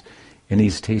sadhakas. And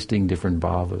he's tasting different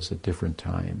bhavas at different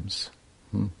times.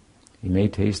 He may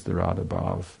taste the Radha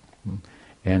Bhav.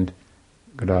 And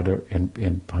Gadadhar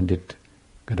and Pandit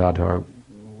Gadadhar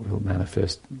will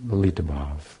manifest Lalita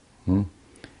Bhav.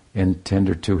 And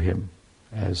tender to him,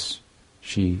 as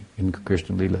she in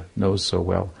Krishna Lila knows so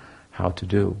well how to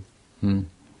do.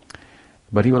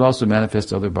 But he will also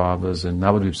manifest other bhavas, and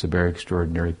Navadvip is a very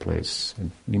extraordinary place.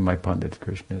 And Nimai Pandit,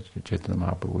 Krishna Chaitanya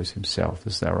Mahaprabhu is himself.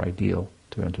 This is our ideal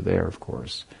to enter there, of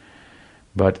course.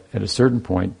 But at a certain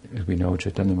point, as we know,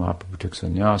 Chaitanya Mahaprabhu took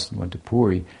sannyas and went to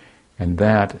Puri, and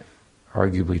that,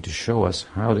 arguably, to show us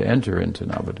how to enter into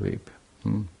Navadvip.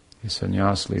 His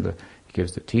sannyas lila, he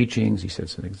gives the teachings, he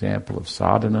sets an example of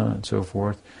sadhana and so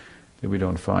forth, that we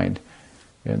don't find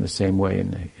in the same way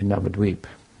in Navadvip.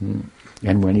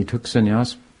 And when he took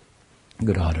sannyas,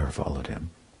 Gadadhar followed him.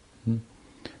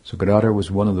 So Gadadhar was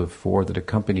one of the four that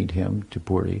accompanied him to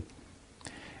Puri.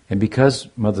 And because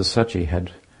Mother Sachi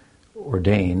had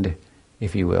ordained,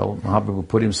 if you will, Mahaprabhu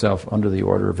put himself under the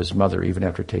order of his mother even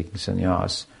after taking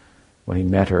sannyas. When he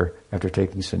met her after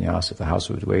taking sannyas at the house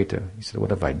of Advaita, he said,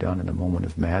 what have I done in a moment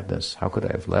of madness? How could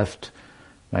I have left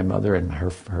my mother and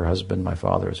her husband? My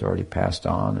father has already passed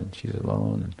on and she's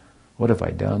alone. And what have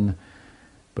I done?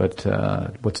 But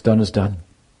what's done is done,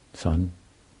 son,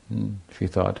 she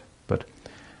thought. But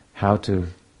how to,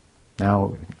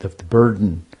 now the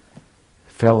burden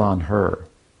fell on her.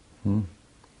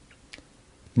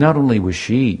 Not only was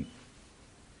she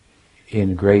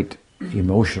in great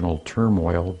emotional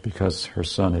turmoil because her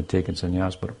son had taken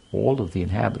sannyas, but all of the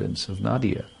inhabitants of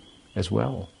Nadia as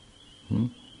well.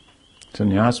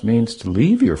 Sannyas means to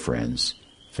leave your friends,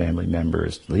 family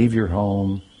members, leave your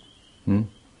home. And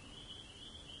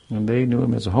they knew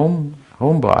him as a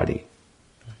homebody,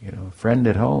 a friend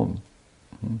at home.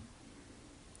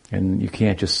 And you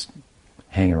can't just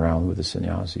hang around with a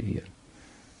sannyasi.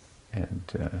 And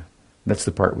that's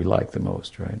the part we like the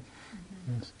most, right?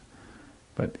 Yes.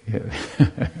 But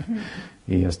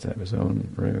he has to have his own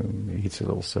room. He eats a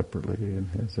little separately, and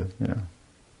has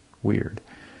weird.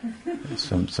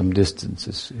 Some distance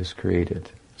is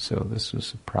created. So this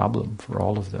was a problem for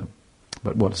all of them.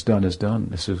 But what's done is done.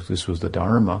 This was the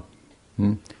Dharma.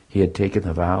 He had taken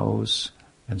the vows,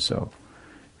 and so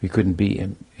we couldn't be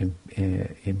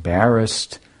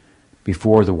embarrassed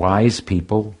before the wise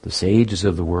people, the sages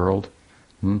of the world,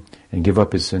 and give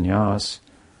up his sannyas.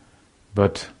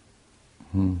 But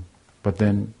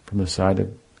then, from the side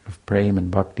of prema and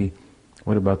bhakti,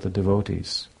 what about the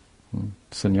devotees?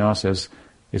 Sannyas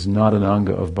is not an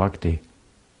anga of bhakti.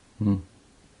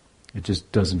 It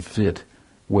just doesn't fit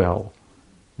well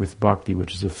with bhakti,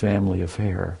 which is a family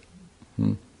affair.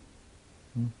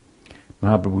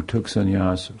 Mahaprabhu took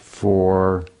sannyas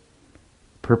for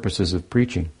purposes of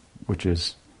preaching, which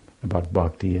is about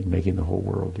bhakti and making the whole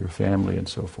world your family and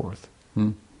so forth.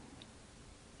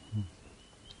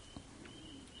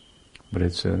 But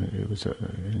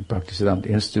Bhaktisiddhanta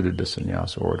instituted the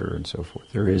sannyas order and so forth.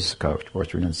 There is, of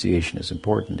course, renunciation is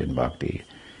important in bhakti.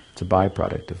 It's a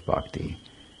byproduct of bhakti,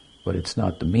 but it's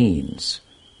not the means.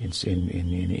 It's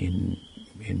in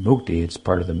mukti, it's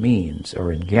part of the means,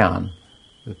 or in jnana,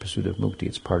 the pursuit of mukti.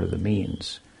 It's part of the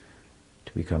means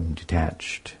to become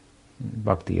detached.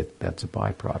 Bhakti, that's a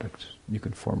byproduct. You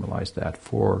can formalize that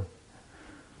for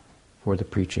the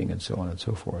preaching and so on and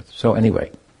so forth. So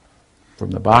anyway,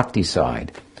 from the bhakti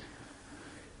side,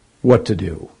 what to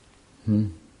do?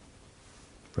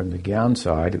 From the Gyan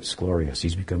side, it's glorious.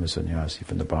 He's become a sannyasi.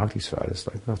 From the bhakti side, it's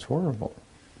like, that's horrible.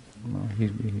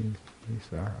 He's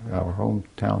our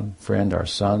hometown friend, our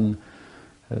son,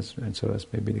 and so as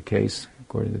may be the case,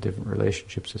 according to different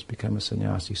relationships, has become a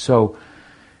sannyasi. So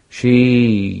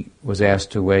she was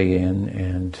asked to weigh in,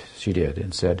 and she did,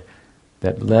 and said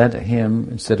that let him,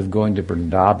 instead of going to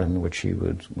Vrindavan, which he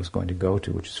was going to go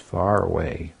to, which is far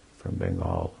away from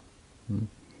Bengal,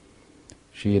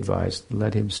 she advised,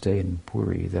 let him stay in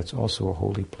Puri. That's also a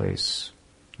holy place.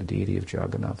 The deity of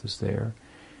Jagannath is there.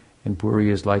 And Puri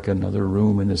is like another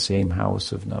room in the same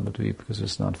house of Navadvip because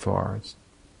it's not far. It's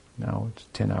a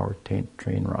 10-hour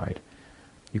train ride.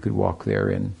 You could walk there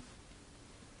in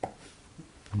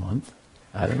a month.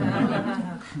 I don't know.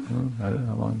 I don't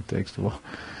know how long it takes to walk.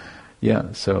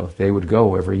 Yeah, so they would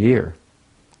go every year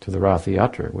to the Rath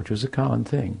Yatra, which was a common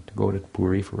thing, to go to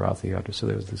Puri for Rath Yatra. So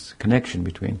there was this connection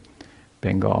between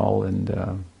Bengal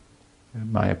and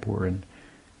Mayapur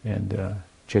and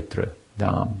Chitra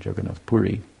Dham, Jagannath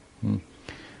Puri.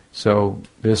 So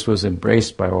this was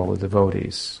embraced by all the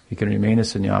devotees. He can remain a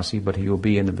sannyasi, but he will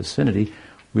be in the vicinity.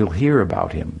 We'll hear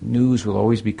about him. News will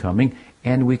always be coming,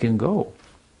 and we can go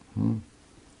and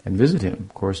visit him.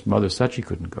 Of course, Mother Sachi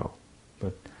couldn't go,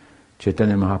 but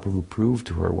Chaitanya Mahaprabhu proved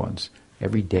to her once,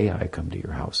 every day I come to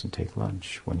your house and take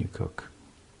lunch when you cook.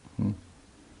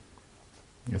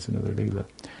 That's another Leela.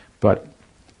 But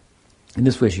in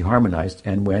this way she harmonized,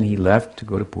 and when he left to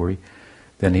go to Puri,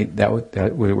 then that was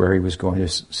where he was going to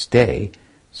stay.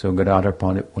 So Gadadhara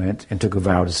Pandit went and took a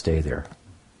vow to stay there.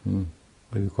 What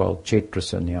we call Chaitra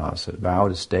Sannyas, a vow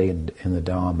to stay in the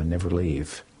Dham and never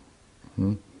leave.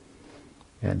 And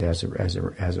as a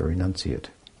renunciate.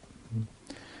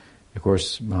 Of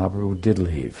course, Mahaprabhu did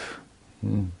leave.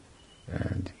 And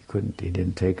he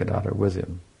didn't take Gadadhara with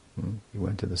him. He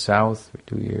went to the south for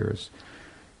 2 years.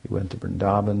 He went to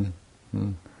Vrindavan.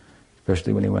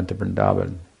 Especially when he went to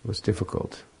Vrindavan, it was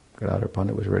difficult. Gadadhara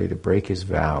Pandit was ready to break his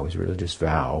vow, his religious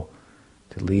vow,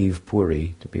 to leave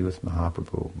Puri to be with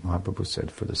Mahaprabhu. Mahaprabhu said,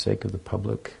 for the sake of the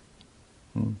public,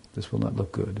 this will not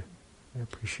look good. I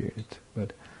appreciate it.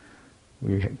 But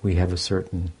we have a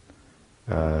certain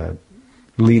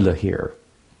Leela here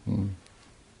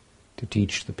to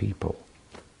teach the people.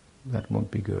 That won't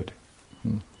be good.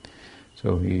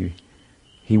 So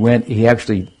he went. He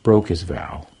actually broke his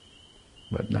vow,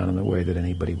 but not in a way that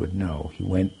anybody would know. He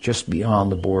went just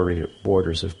beyond the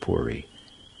borders of Puri,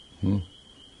 a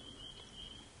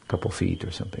couple feet or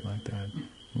something like that.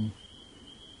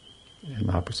 And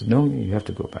Mahaprabhu said, "No, you have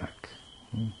to go back."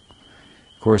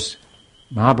 Of course,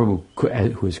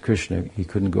 Mahaprabhu, who is Krishna, he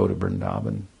couldn't go to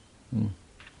Vrindavan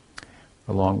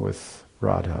along with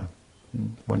Radha.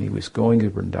 When he was going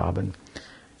to Vrindavan,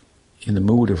 in the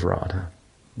mood of Radha,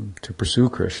 to pursue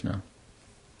Krishna.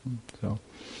 So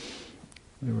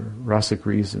there were rasic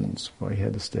reasons why he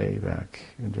had to stay back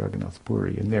in Jagannath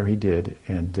Puri, and there he did.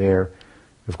 And there,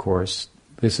 of course,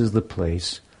 this is the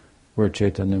place where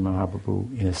Chaitanya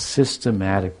Mahaprabhu, in a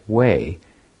systematic way,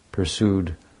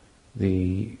 pursued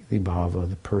the bhava,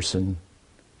 the person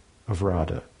of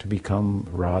Radha, to become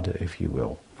Radha, if you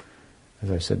will. As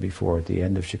I said before, at the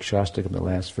end of Shikshastakam, the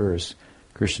last verse,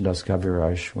 Krishnadas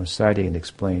Kaviraj was citing and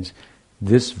explains,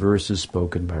 this verse is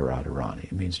spoken by Radharani.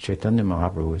 It means Chaitanya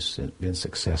Mahaprabhu has been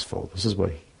successful. This is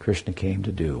what Krishna came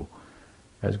to do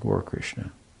as Gaura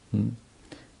Krishna. And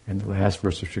the last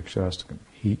verse of Shikshastakam,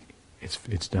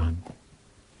 it's done.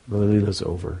 The Leela's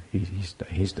over.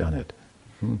 He's done it.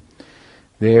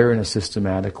 There, in a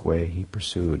systematic way, he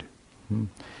pursued.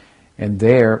 And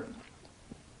there,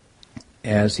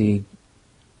 as he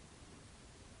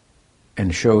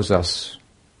and shows us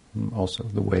also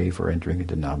the way for entering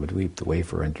into Navadvip, the way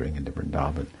for entering into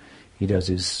Vrindavan. He does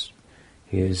his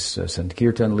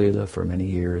Sankirtan Leela for many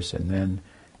years, and then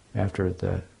after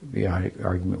the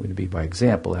argument would be by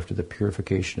example, after the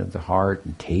purification of the heart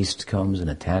and taste comes and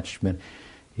attachment,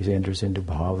 he enters into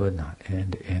bhava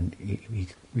and he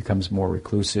becomes more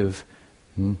reclusive.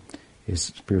 His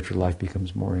spiritual life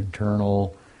becomes more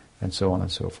internal, and so on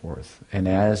and so forth. And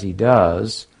as he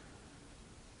does,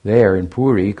 there in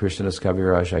Puri, Krishnadas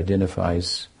Kaviraj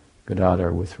identifies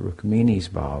Gadadhar with Rukmini's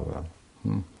bhava,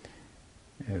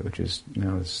 which is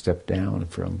now a step down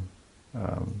from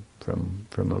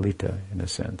Lalita in a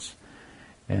sense.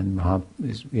 And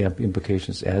we have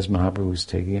implications as Mahaprabhu is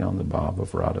taking on the bhava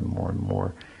of Radha more and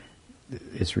more.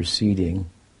 It's receding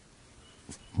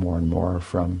more and more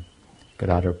from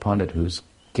Gadadhara Pandit, who's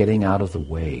getting out of the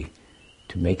way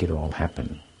to make it all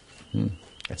happen.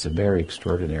 It's a very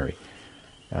extraordinary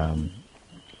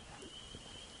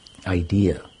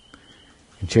idea.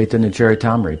 In Chaitanya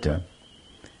Charitamrita,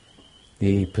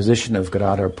 the position of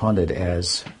Gadadhara Pandit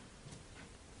as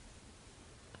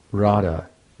Radha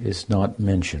is not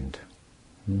mentioned.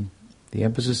 The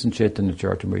emphasis in Chaitanya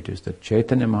Charitamrita is that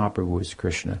Chaitanya Mahaprabhu is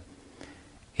Krishna,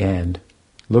 and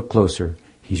look closer,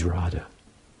 he's Radha.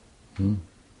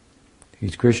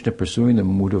 He's Krishna pursuing the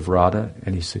mood of Radha,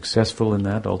 and he's successful in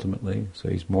that ultimately, so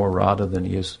he's more Radha than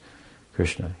he is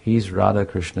Krishna. He's Radha,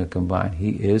 Krishna combined. He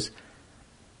is,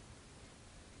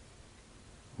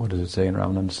 what does it say in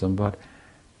Ramananda Samvad?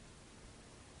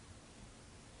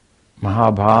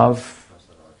 Mahabhav,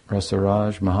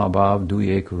 Rasaraj, Mahabhav,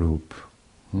 Dui Ekarup.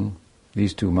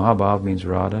 These two, Mahabhav means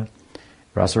Radha,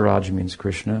 Rasaraj means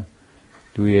Krishna,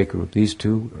 Dui Ekarup. These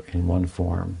two in one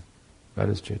form. That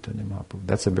is Chaitanya Mahaprabhu.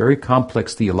 That's a very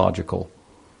complex theological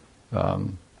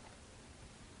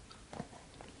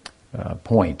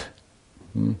point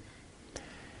to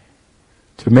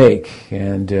make,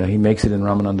 and he makes it in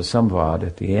Ramananda Samvad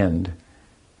at the end,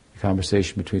 the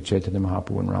conversation between Chaitanya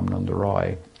Mahaprabhu and Ramananda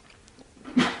Roy.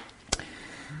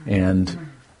 And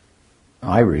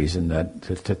I reason that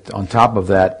to on top of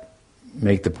that,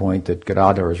 make the point that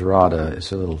Gadadhar is Radha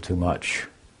is a little too much.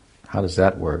 How does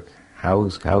that work? How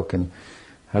can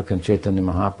Chaitanya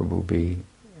Mahaprabhu be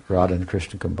Radha and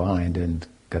Krishna combined, and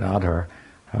Gadadhar,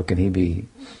 how can he be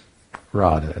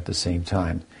Radha at the same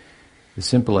time? The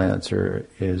simple answer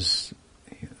is,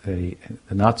 the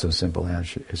not so simple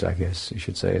answer is, I guess you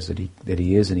should say, is that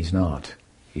he is and he's not.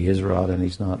 He is Radha and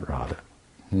he's not Radha.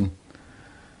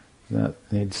 That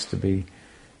needs to be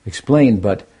explained,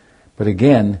 but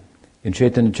again, in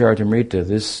Chaitanya Charitamrita,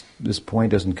 this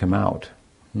point doesn't come out.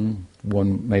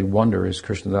 One may wonder, is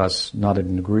Krishnadas not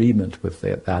in agreement with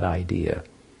that idea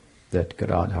that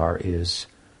Gadadhar is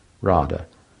Radha?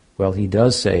 Well, he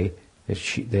does say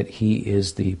that he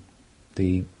is the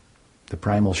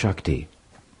primal Shakti.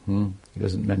 He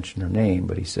doesn't mention her name,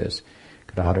 but he says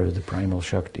Gadadhar is the primal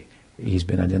Shakti. He's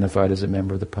been identified as a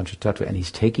member of the Panchatattva, and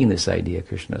he's taking this idea,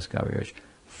 Krishnadas Kaviraj,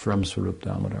 from Swarup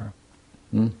Damodar.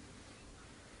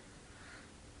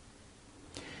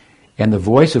 And the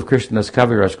voice of Krishnadas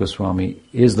Kaviraj Goswami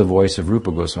is the voice of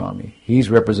Rupa Goswami.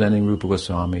 He's representing Rupa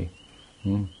Goswami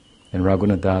and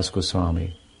Raghunath Das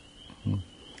Goswami,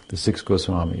 the 6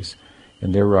 Goswamis,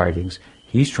 in their writings.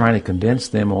 He's trying to condense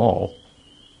them all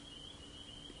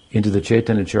into the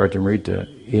Chaitanya Charitamrita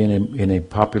in a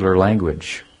popular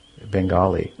language,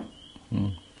 Bengali.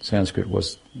 Sanskrit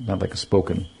was not like a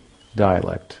spoken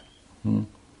dialect.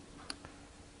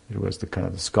 It was the kind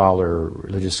of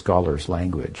religious scholar's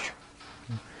language.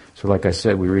 So like I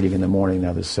said, we're reading in the morning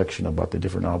now this section about the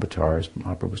different avatars.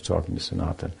 Mahaprabhu was talking to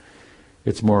Sanatana.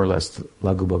 It's more or less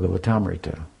Laghu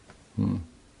Bhagavatamrita in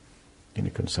a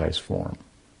concise form.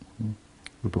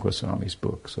 Rupa Goswami's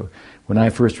book. So when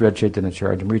I first read Chaitanya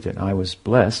Charitamrita, I was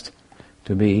blessed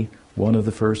to be one of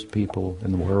the first people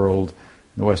in the world,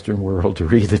 in the Western world, to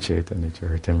read the Chaitanya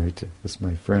Charitamrita. This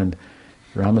my friend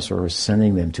Ramaswara was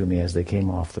sending them to me as they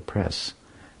came off the press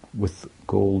with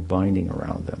gold binding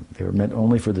around them. They were meant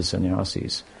only for the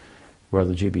sannyasis, or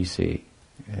the GBC,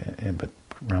 but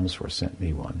Ramaswara sent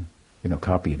me one,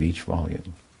 copy of each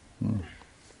volume.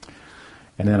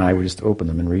 And then I would just open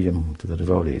them and read them to the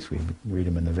devotees. We'd read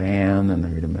them in the van, and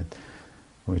then read them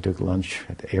when we took lunch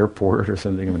at the airport or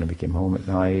something, and when we came home at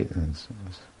night. And it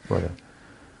was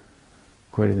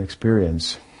quite an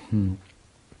experience.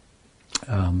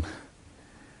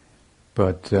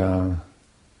 But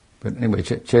anyway,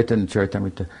 Chaitanya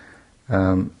Charitamrita,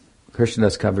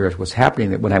 Krishnadas Kaviraj, what's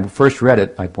happening, that when I first read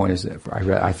it, my point is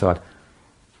that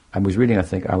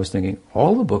I was thinking,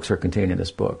 all the books are contained in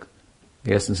this book.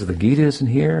 The essence of the Gita is in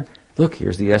here. Look,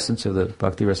 here's the essence of the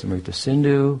Bhakti Rasamrita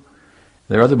Sindhu.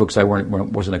 There are other books I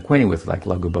wasn't acquainted with, like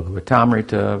Laghu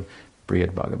Bhagavatamrita,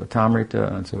 Brihad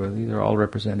Bhagavatamrita, and so these are all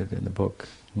represented in the book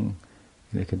in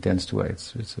a condensed way.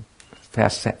 It's a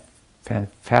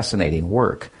fascinating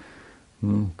work,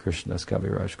 Krishnadas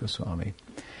Kaviraj Goswami.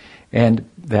 And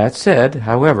that said,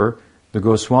 however, the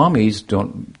Goswamis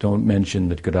don't mention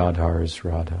that Gadadhar is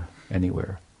Radha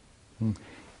anywhere.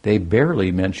 They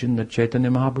barely mention that Chaitanya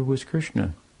Mahaprabhu is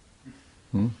Krishna.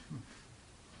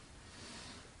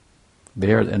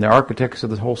 They're architects of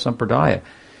the whole sampradaya.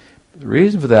 The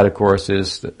reason for that, of course,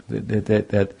 is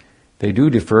that they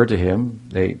do defer to him.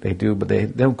 They do, but they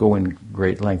don't go in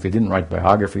great length. They didn't write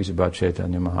biographies about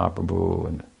Chaitanya Mahaprabhu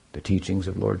and the teachings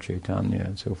of Lord Chaitanya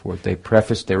and so forth. They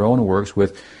prefaced their own works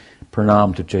with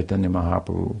Pranam to Chaitanya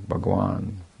Mahaprabhu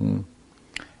Bhagwan.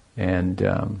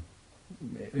 And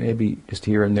maybe just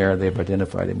here and there they've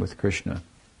identified him with Krishna.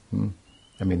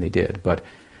 I mean, they did, but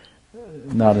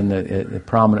not in a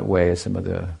prominent way as some of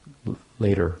the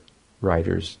later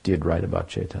writers did write about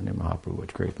Chaitanya Mahaprabhu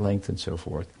at great length and so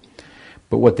forth.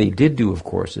 But what they did do, of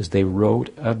course, is they wrote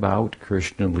about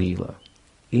Krishna Leela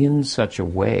in such a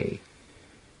way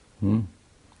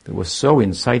that was so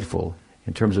insightful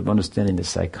in terms of understanding the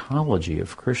psychology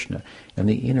of Krishna and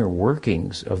the inner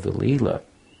workings of the Leela,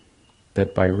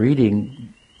 that by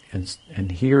reading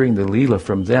and hearing the Leela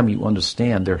from them, you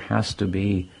understand there has to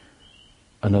be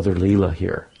another Leela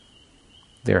here.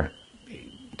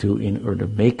 In order to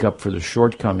make up for the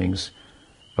shortcomings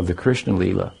of the Krishna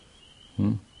Leela,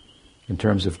 in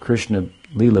terms of Krishna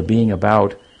Leela being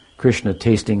about Krishna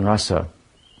tasting rasa.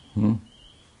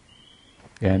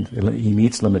 And he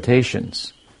meets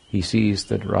limitations. He sees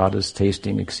that Radha's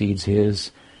tasting exceeds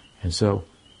his, and so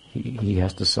he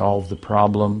has to solve the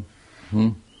problem.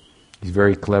 He's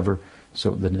very clever.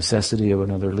 So the necessity of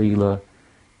another Leela.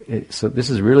 So this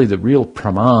is really the real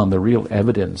praman, the real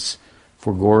evidence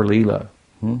for Gaur Leela.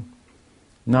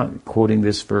 Not quoting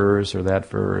this verse or that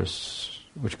verse,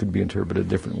 which could be interpreted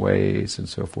different ways and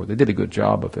so forth. They did a good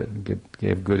job of it and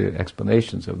gave good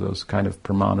explanations of those kind of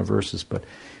pramana verses, but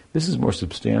this is more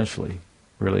substantially,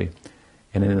 really,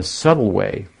 and in a subtle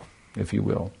way, if you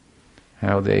will,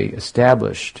 how they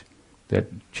established that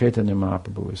Chaitanya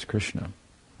Mahaprabhu is Krishna.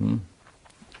 You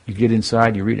get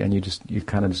inside, you read, and you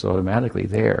kind of just automatically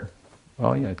there.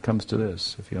 Oh yeah, it comes to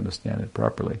this, if you understand it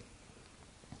properly.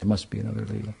 There must be another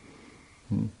Leela.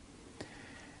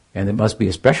 And it must be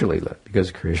a special Leela,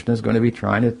 because Krishna is going to be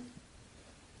trying to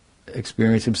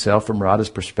experience himself from Radha's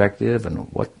perspective,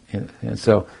 and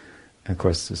so, of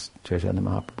course, this Chaitanya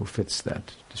Mahaprabhu fits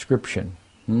that description.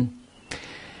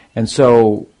 And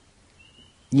so,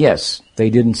 yes, they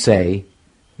didn't say,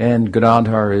 and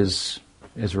Gadadhar is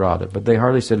Radha, but they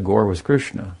hardly said Gaur was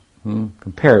Krishna,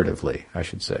 comparatively, I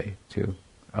should say, to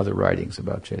other writings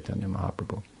about Chaitanya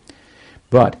Mahaprabhu.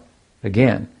 But,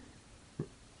 again,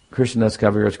 Krishnadas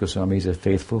Kaviraj Goswami is a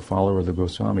faithful follower of the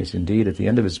Goswamis. Indeed, at the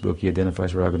end of his book, he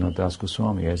identifies Raghunath Das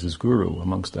Goswami as his guru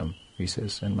amongst them. He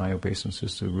says, and my obeisance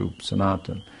is to Rup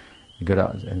Sanatan,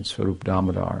 and Swarup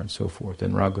Damodar, and so forth,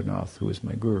 and Raghunath, who is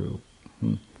my guru,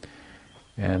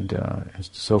 and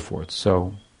so forth.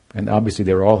 So, and obviously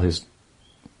they're all his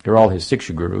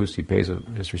Siksha gurus. He pays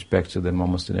his respects to them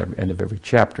almost at the end of every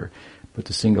chapter. But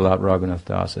to single out Raghunath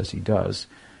Das as he does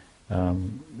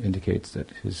indicates that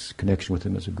his connection with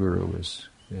him as a guru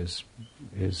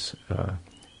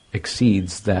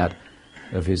exceeds that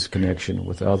of his connection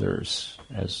with others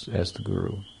as the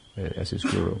guru, as his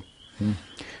guru.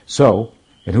 So,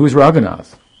 and who is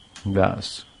Raghunath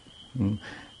Das?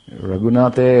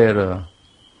 Raghunather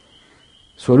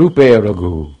Swarupe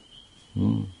Raghu.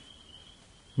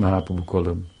 Mahaprabhu called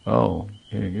him, oh,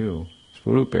 here you,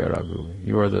 Swarupe Raghu.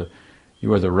 You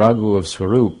are the Raghu of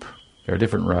Swarup. There are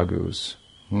different Raghus.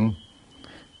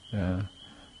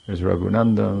 There's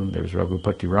Raghunandan, there's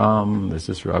Raghupati Ram, there's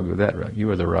this Raghu, that Raghu. You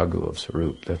are the Raghu of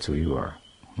Swarup. That's who you are.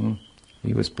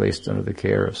 He was placed under the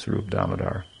care of Swarup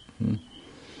Damodar.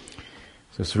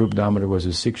 So Swarup Damodar was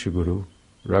his Siksha Guru.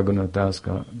 Raghunath Das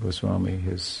Goswami,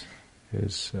 his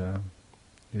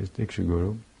Diksha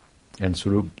Guru. And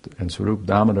Swarup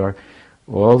Damodar,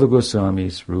 all the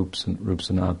Goswamis, Rup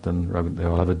Sanatan, they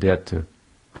all have a debt to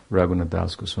Raghunath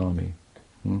Das Goswami.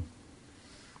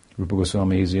 Rupa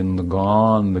Goswami is in the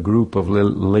group of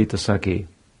Lalita Sakhi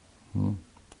in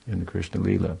the Krishna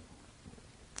Leela,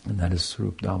 and that is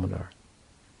Swarup Damodar.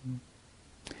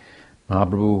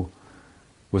 Mahaprabhu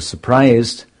was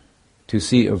surprised to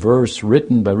see a verse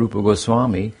written by Rupa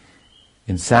Goswami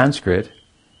in Sanskrit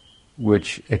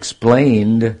which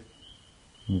explained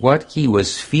what he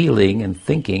was feeling and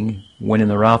thinking when in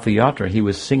the Ratha Yatra he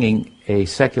was singing a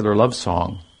secular love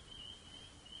song.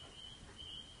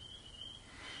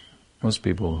 Most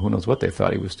people, who knows what they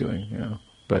thought he was doing,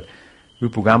 But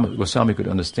Rupa Goswami could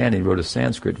understand. He wrote a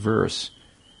Sanskrit verse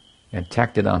and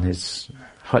tacked it on his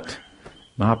hut.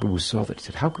 Mahaprabhu saw that. He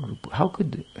said, how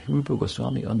could Rupa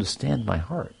Goswami understand my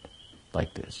heart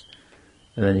like this?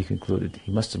 And then he concluded,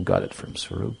 he must have got it from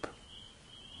Swarup.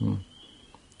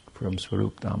 From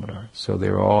Swarup Damodar. So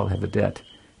they all have a debt,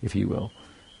 if you will,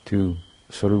 to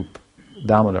Swarup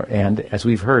Damodar. And as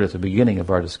we've heard at the beginning of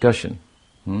our discussion,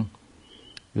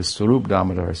 this Swarup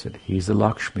Damodar said, he's the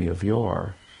Lakshmi of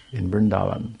yore in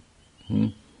Vrindavan.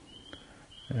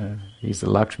 He's the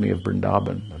Lakshmi of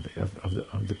Vrindavan,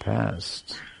 of the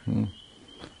past.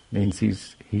 Means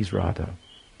he's Radha.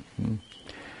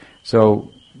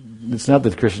 So it's not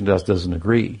that Krishnadas doesn't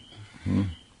agree,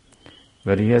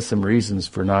 but he has some reasons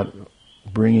for not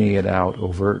bringing it out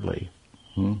overtly.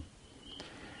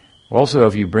 Also,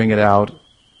 if you bring it out,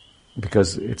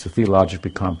 because it's a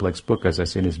theologically complex book, as I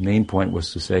say, his main point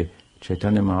was to say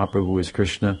Chaitanya Mahaprabhu is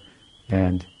Krishna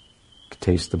and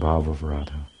taste the bhava of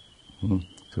Radha.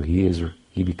 So he is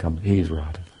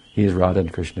Radha. He is Radha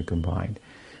and Krishna combined.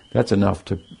 That's enough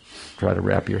to try to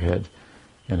wrap your head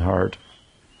and heart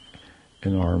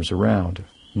and arms around.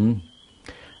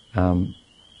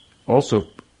 Also,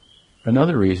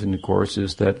 another reason, of course,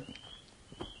 is that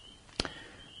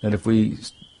if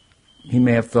he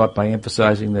may have thought by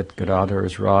emphasizing that Gadadhara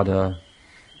is Radha,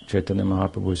 Chaitanya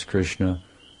Mahaprabhu is Krishna,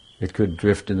 it could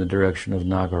drift in the direction of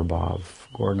Nagarbhav,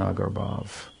 Gaur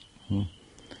Nagarbhav.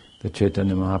 That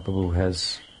Chaitanya Mahaprabhu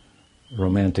has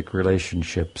romantic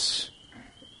relationships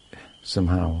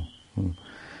somehow.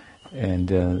 And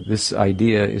this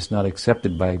idea is not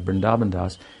accepted by Vrindavan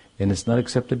Das, and it's not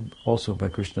accepted also by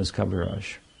Krishna's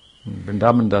Kaviraj.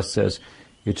 Vrindavan Das says,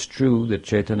 it's true that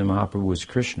Chaitanya Mahaprabhu is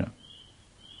Krishna.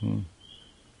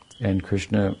 And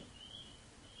Krishna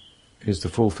is the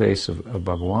full face of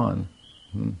Bhagavan.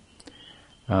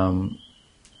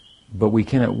 But we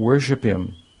cannot worship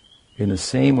him in the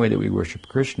same way that we worship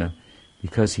Krishna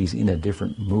because he's in a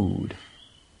different mood.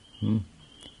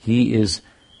 He is,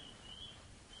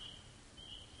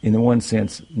 in the one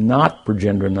sense, not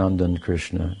Brajendranandan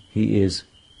Krishna. He is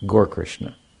Gaur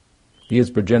Krishna. He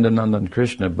is Brajendranandan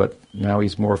Krishna, but now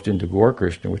he's morphed into Gaur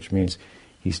Krishna, which means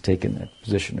he's taken that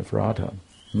position of Radha.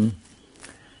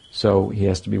 So he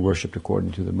has to be worshipped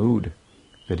according to the mood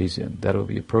that he's in. That will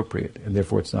be appropriate. And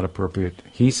therefore it's not appropriate,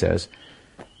 he says,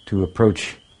 to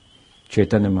approach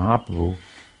Chaitanya Mahaprabhu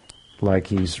like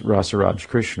he's Rasaraj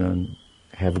Krishna and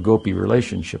have a gopi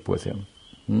relationship with him.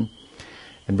 And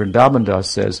Vrindavan Das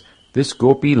says, this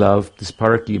gopi love, this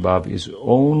paraki bhav,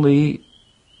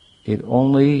 it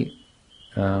only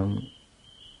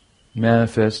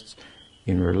manifests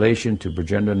in relation to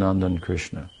Brajendranandan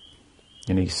Krishna.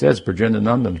 And he says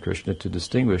Brajendranandan Krishna to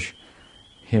distinguish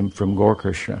him from Gaur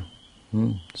Krishna.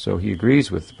 So he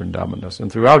agrees with Vrindavan Das.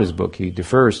 And throughout his book he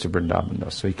defers to Vrindavan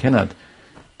Das. So he cannot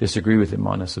disagree with him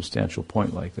on a substantial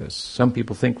point like this. Some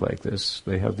people think like this.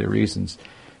 They have their reasons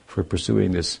for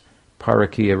pursuing this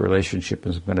parakiya relationship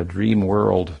in some kind of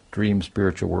dream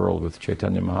spiritual world with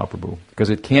Chaitanya Mahaprabhu. Because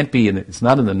it can't be, it's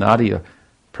not in the Nadia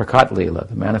Prakat Leela,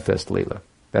 the manifest Leela.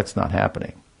 That's not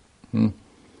happening.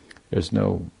 There's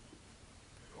no,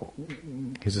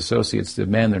 his associates, the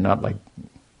men, they're not like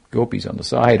gopis on the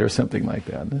side or something like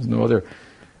that. There's no other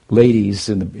ladies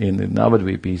in the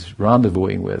Navadvip he's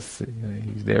rendezvousing with.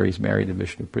 He's there, he's married to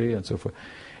Vishnupriya and so forth.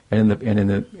 And in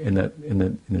the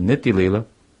Nitya Leela,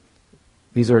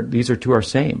 these are two are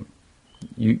same.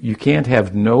 You can't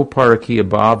have no parakiya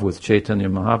bhav with Chaitanya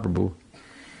Mahaprabhu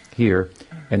here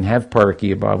and have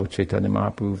parakiya bhav with Chaitanya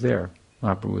Mahaprabhu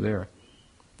there.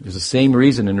 There's the same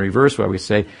reason in reverse why we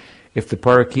say if the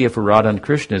parakiya for Radha and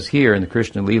Krishna is here and the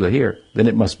Krishna Leela here, then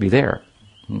it must be there.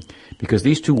 Because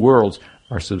these two worlds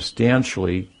are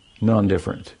substantially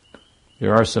non-different.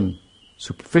 There are some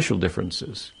superficial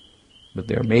differences, but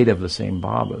they're made of the same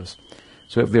bhavas.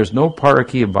 So if there's no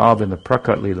parakiya bhav in the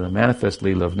prakat Leela, the manifest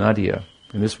Leela of Nadia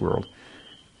in this world,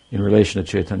 in relation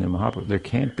to Chaitanya Mahaprabhu, there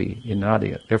can't be in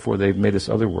Nadia. Therefore they've made this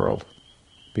other world.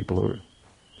 People who are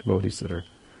devotees that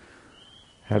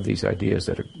have these ideas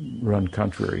that run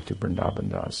contrary to Vrindavan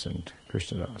Das and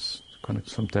Krishna Das. Kind of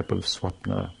some type of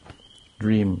swapna,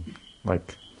 dream,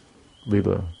 like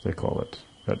Leela, they call it.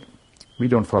 But we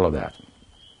don't follow that.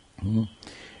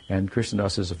 And Krishna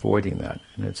Das is avoiding that.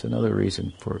 And it's another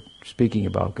reason for speaking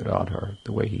about Gadadhara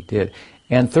the way he did.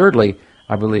 And thirdly,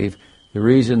 I believe, the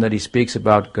reason that he speaks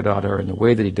about Gadadhara in the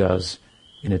way that he does,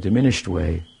 in a diminished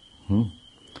way,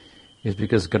 is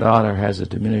because Gadadhara has a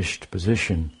diminished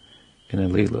position in a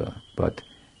Leela. But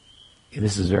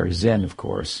this is very Zen, of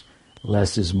course.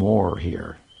 Less is more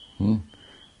here. The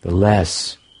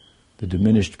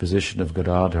diminished position of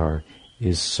Gadadhara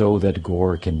is so that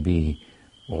Gaur can be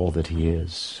all that he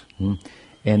is.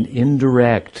 And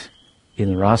indirect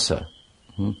in rasa,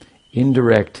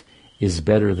 indirect is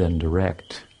better than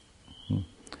direct.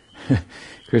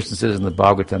 Krishna says in the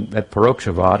Bhagavatam, that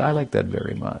parokshavad, I like that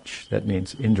very much. That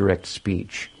means indirect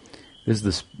speech.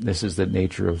 This is the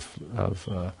nature of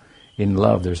in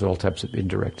love, there's all types of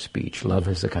indirect speech. Love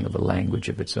has a kind of a language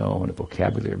of its own, a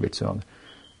vocabulary of its own.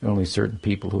 Only certain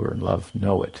people who are in love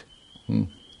know it.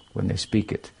 When they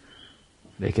speak it,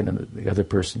 the other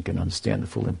person can understand the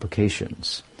full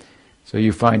implications. So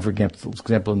you find, for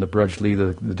example, in the Braj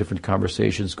Leela, the different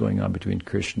conversations going on between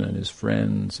Krishna and his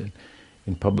friends, and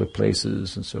in public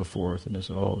places and so forth, and there's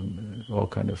all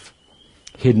kind of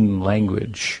hidden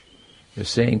language They're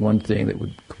saying one thing that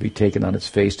could be taken on its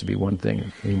face to be one thing,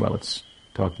 and meanwhile it's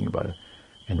talking about it.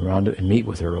 And Rhonda, and meet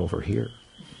with her over here.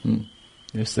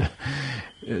 So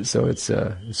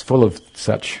it's full of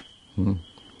such.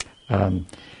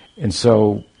 And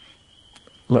so,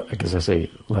 as I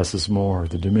say, less is more.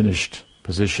 The diminished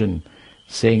position,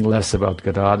 saying less about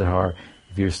Gadadhar.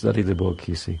 If you study the book,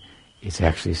 you see, it's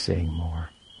actually saying more.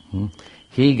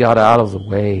 He got out of the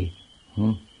way,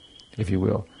 if you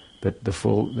will.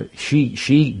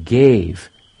 She gave.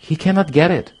 He cannot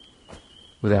get it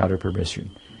without her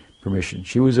permission.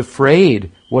 She was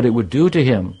afraid what it would do to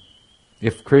him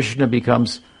if Krishna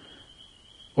becomes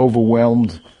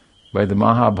overwhelmed by the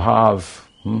Mahabhav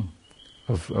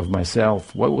of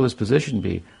myself. What will his position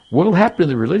be? What will happen in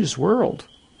the religious world?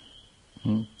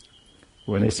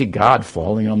 When they see God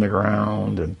falling on the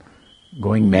ground and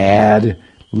going mad,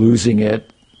 losing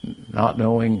it, not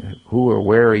knowing who or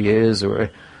where he is,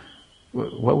 or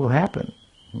what will happen?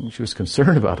 She was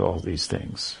concerned about all these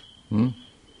things.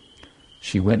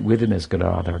 She went with him as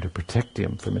Gadadhar to protect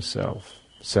him from himself.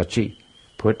 Sachi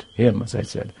put him, as I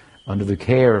said, under the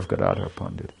care of Gadadhara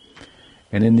Pandit.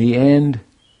 And in the end,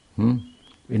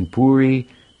 in Puri,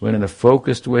 when in a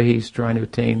focused way he's trying to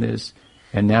attain this,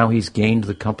 and now he's gained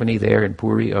the company there in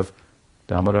Puri of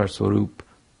Damodar Swarup,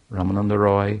 Ramananda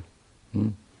Roy.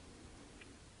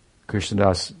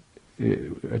 Krishnadas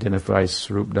identifies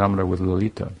Swarup Damodar with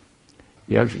Lalita.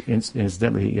 He actually,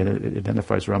 incidentally, he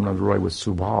identifies Ramananda Roy with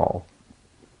Subal.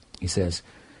 He says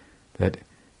that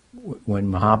when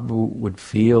Mahaprabhu would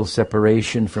feel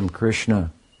separation from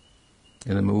Krishna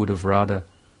in the mood of Radha,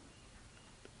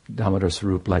 Damodar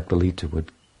Swarup, like Lalita,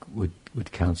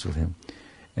 would counsel him.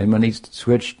 And when he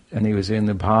switched and he was in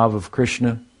the bhav of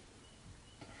Krishna,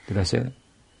 did I say that?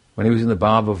 When he was in the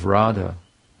bhav of Radha,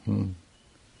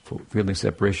 feeling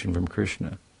separation from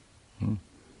Krishna,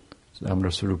 so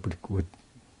Damodar Swarup would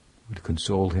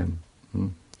console him,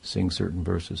 sing certain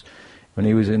verses. When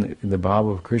he was in the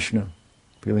bhav of Krishna,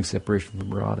 feeling separation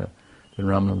from Radha, then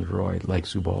Ramananda Roy, like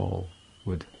Subal,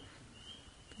 would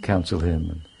counsel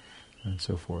him and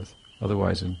so forth.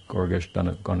 Otherwise, in Gauragesh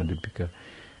Ganadipika,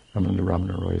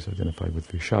 Ramananda Roy is identified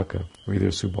with Vishaka, or either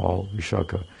Subal,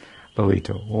 Vishaka,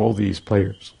 Lalita. All these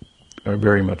players are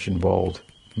very much involved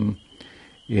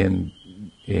in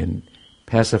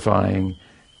pacifying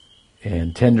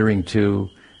and tendering to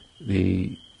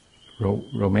the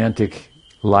romantic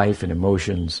life and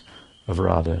emotions of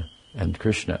Radha and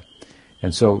Krishna.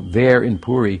 And so there in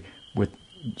Puri, with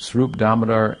Swarup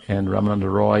Damodar and Ramananda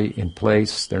Roy in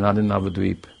place, they're not in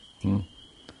Navadvip.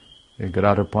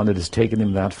 Gadadhara Pandit has taken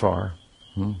him that far,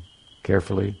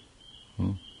 carefully,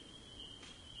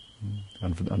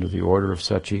 under the order of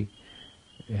Sachi,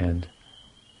 and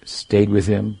stayed with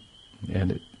him.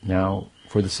 And now,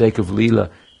 for the sake of Leela,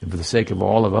 and for the sake of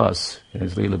all of us, and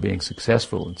his Leela being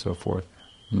successful and so forth,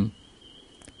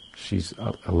 she's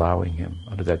allowing him,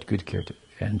 under that good care, to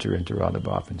enter into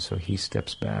Radhabhav. And so he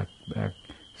steps back,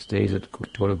 stays at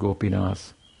Toda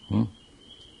Gopinath,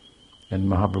 and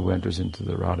Mahaprabhu enters into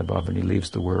the Radhabhav and he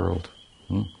leaves the world.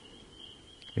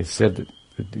 It's said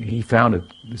that he found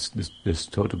this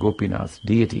Toda Gopinath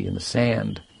deity in the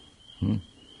sand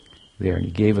there, and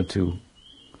he gave it to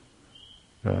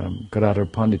Gadadhara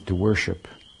Pandit to worship.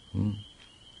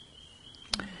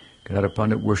 Gadadhara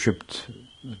Pandit worshipped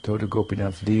the Toda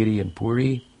Gopinath deity in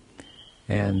Puri,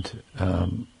 and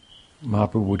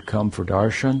Mahaprabhu would come for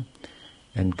darshan,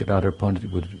 and Gadadhara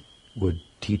Pandit would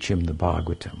teach him the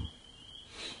Bhagavatam.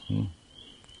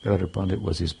 Gadadhara Pandit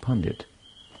was his Pandit.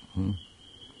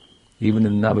 Even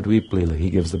in Navadvip Leela, he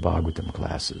gives the Bhagavatam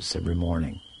classes every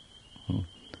morning.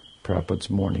 Prabhupada's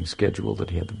morning schedule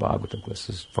that he had the Bhagavatam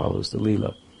classes follows the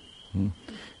Leela in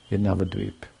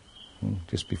Navadvip.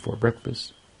 Just before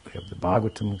breakfast, we have the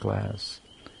Bhagavatam class.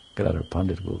 Gadadhara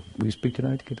Pandit will you speak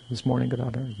tonight, this morning,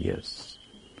 Gadadhara? Yes.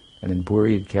 And in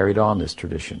Puri, he carried on this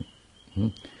tradition,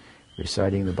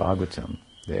 reciting the Bhagavatam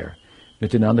there.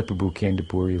 Nityananda Prabhu came to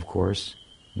Puri, of course,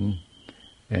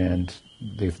 and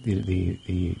the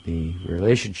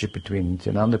relationship between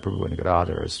Nityananda Prabhu and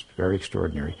Gadadhara is very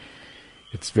extraordinary.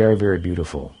 It's very, very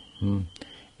beautiful. And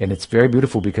it's very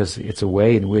beautiful because it's a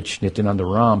way in which Nityananda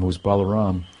Ram, who's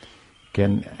Balaram,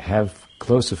 can have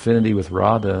close affinity with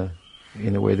Radha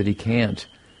in a way that he can't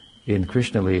in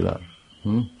Krishna Leela,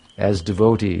 as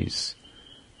devotees,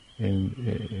 in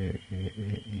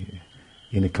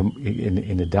a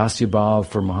Dasya Bhav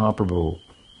for Mahaprabhu.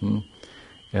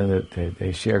 And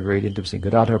they share great intimacy.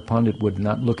 Gadadhara Pandit would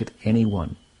not look at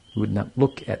anyone. He would not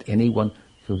look at anyone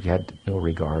who had no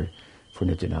regard for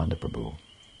Nityananda Prabhu.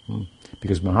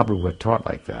 Because Mahaprabhu had taught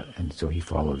like that, and so he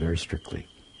followed very strictly.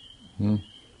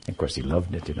 Of course, he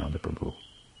loved Nityananda Prabhu.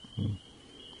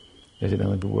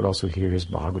 Nityananda Prabhu would also hear his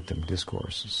Bhagavatam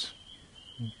discourses.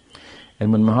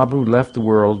 And when Mahaprabhu left the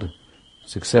world,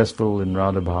 successful in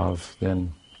Radha Bhav,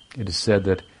 then it is said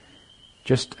that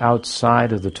just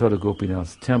outside of the Tota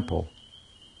Gopinath temple,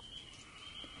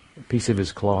 a piece of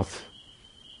his cloth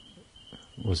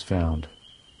was found.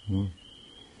 And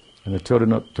the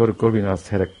Tota Gopinath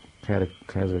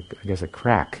has a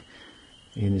crack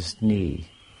in his knee,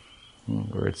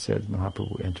 where it said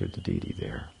Mahaprabhu entered the deity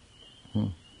there.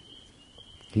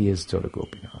 He is Tota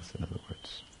Gopinath, in other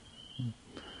words.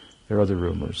 There are other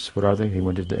rumors. What are they? He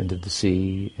went into the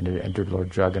sea, and entered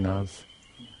Lord Jagannath.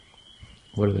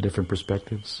 What are the different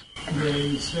perspectives?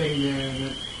 They say there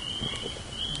that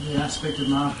the aspect of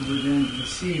Mahaprabhu going into the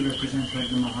sea represents like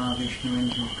the Mahavishnu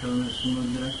entering Karuna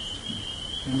Samudra,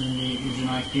 and then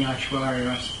the Ashwarya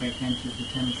aspect enters the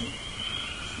temple.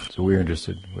 So we're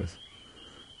interested with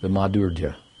the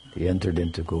Madhurya. He entered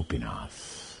into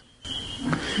Gopinath.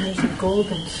 There's a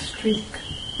golden streak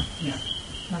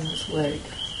on his leg.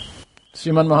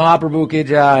 Sriman Mahaprabhu ki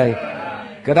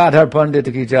jai, Gadadhara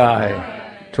Pandit ki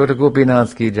jai, Tota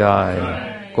Gopinath ki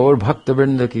jai, Gaur Bhakta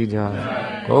Vrinda ki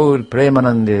jai, Gaur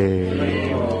Premanande,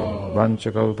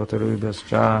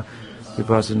 Vanchakalpatarubhyascha,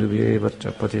 Vipasindubhye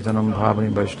Vacha Patitanam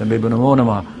Bhavani Vaishnavebhu Namo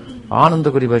Namah,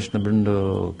 Anandakuri Vaishnava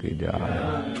Vrinda ki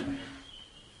jai.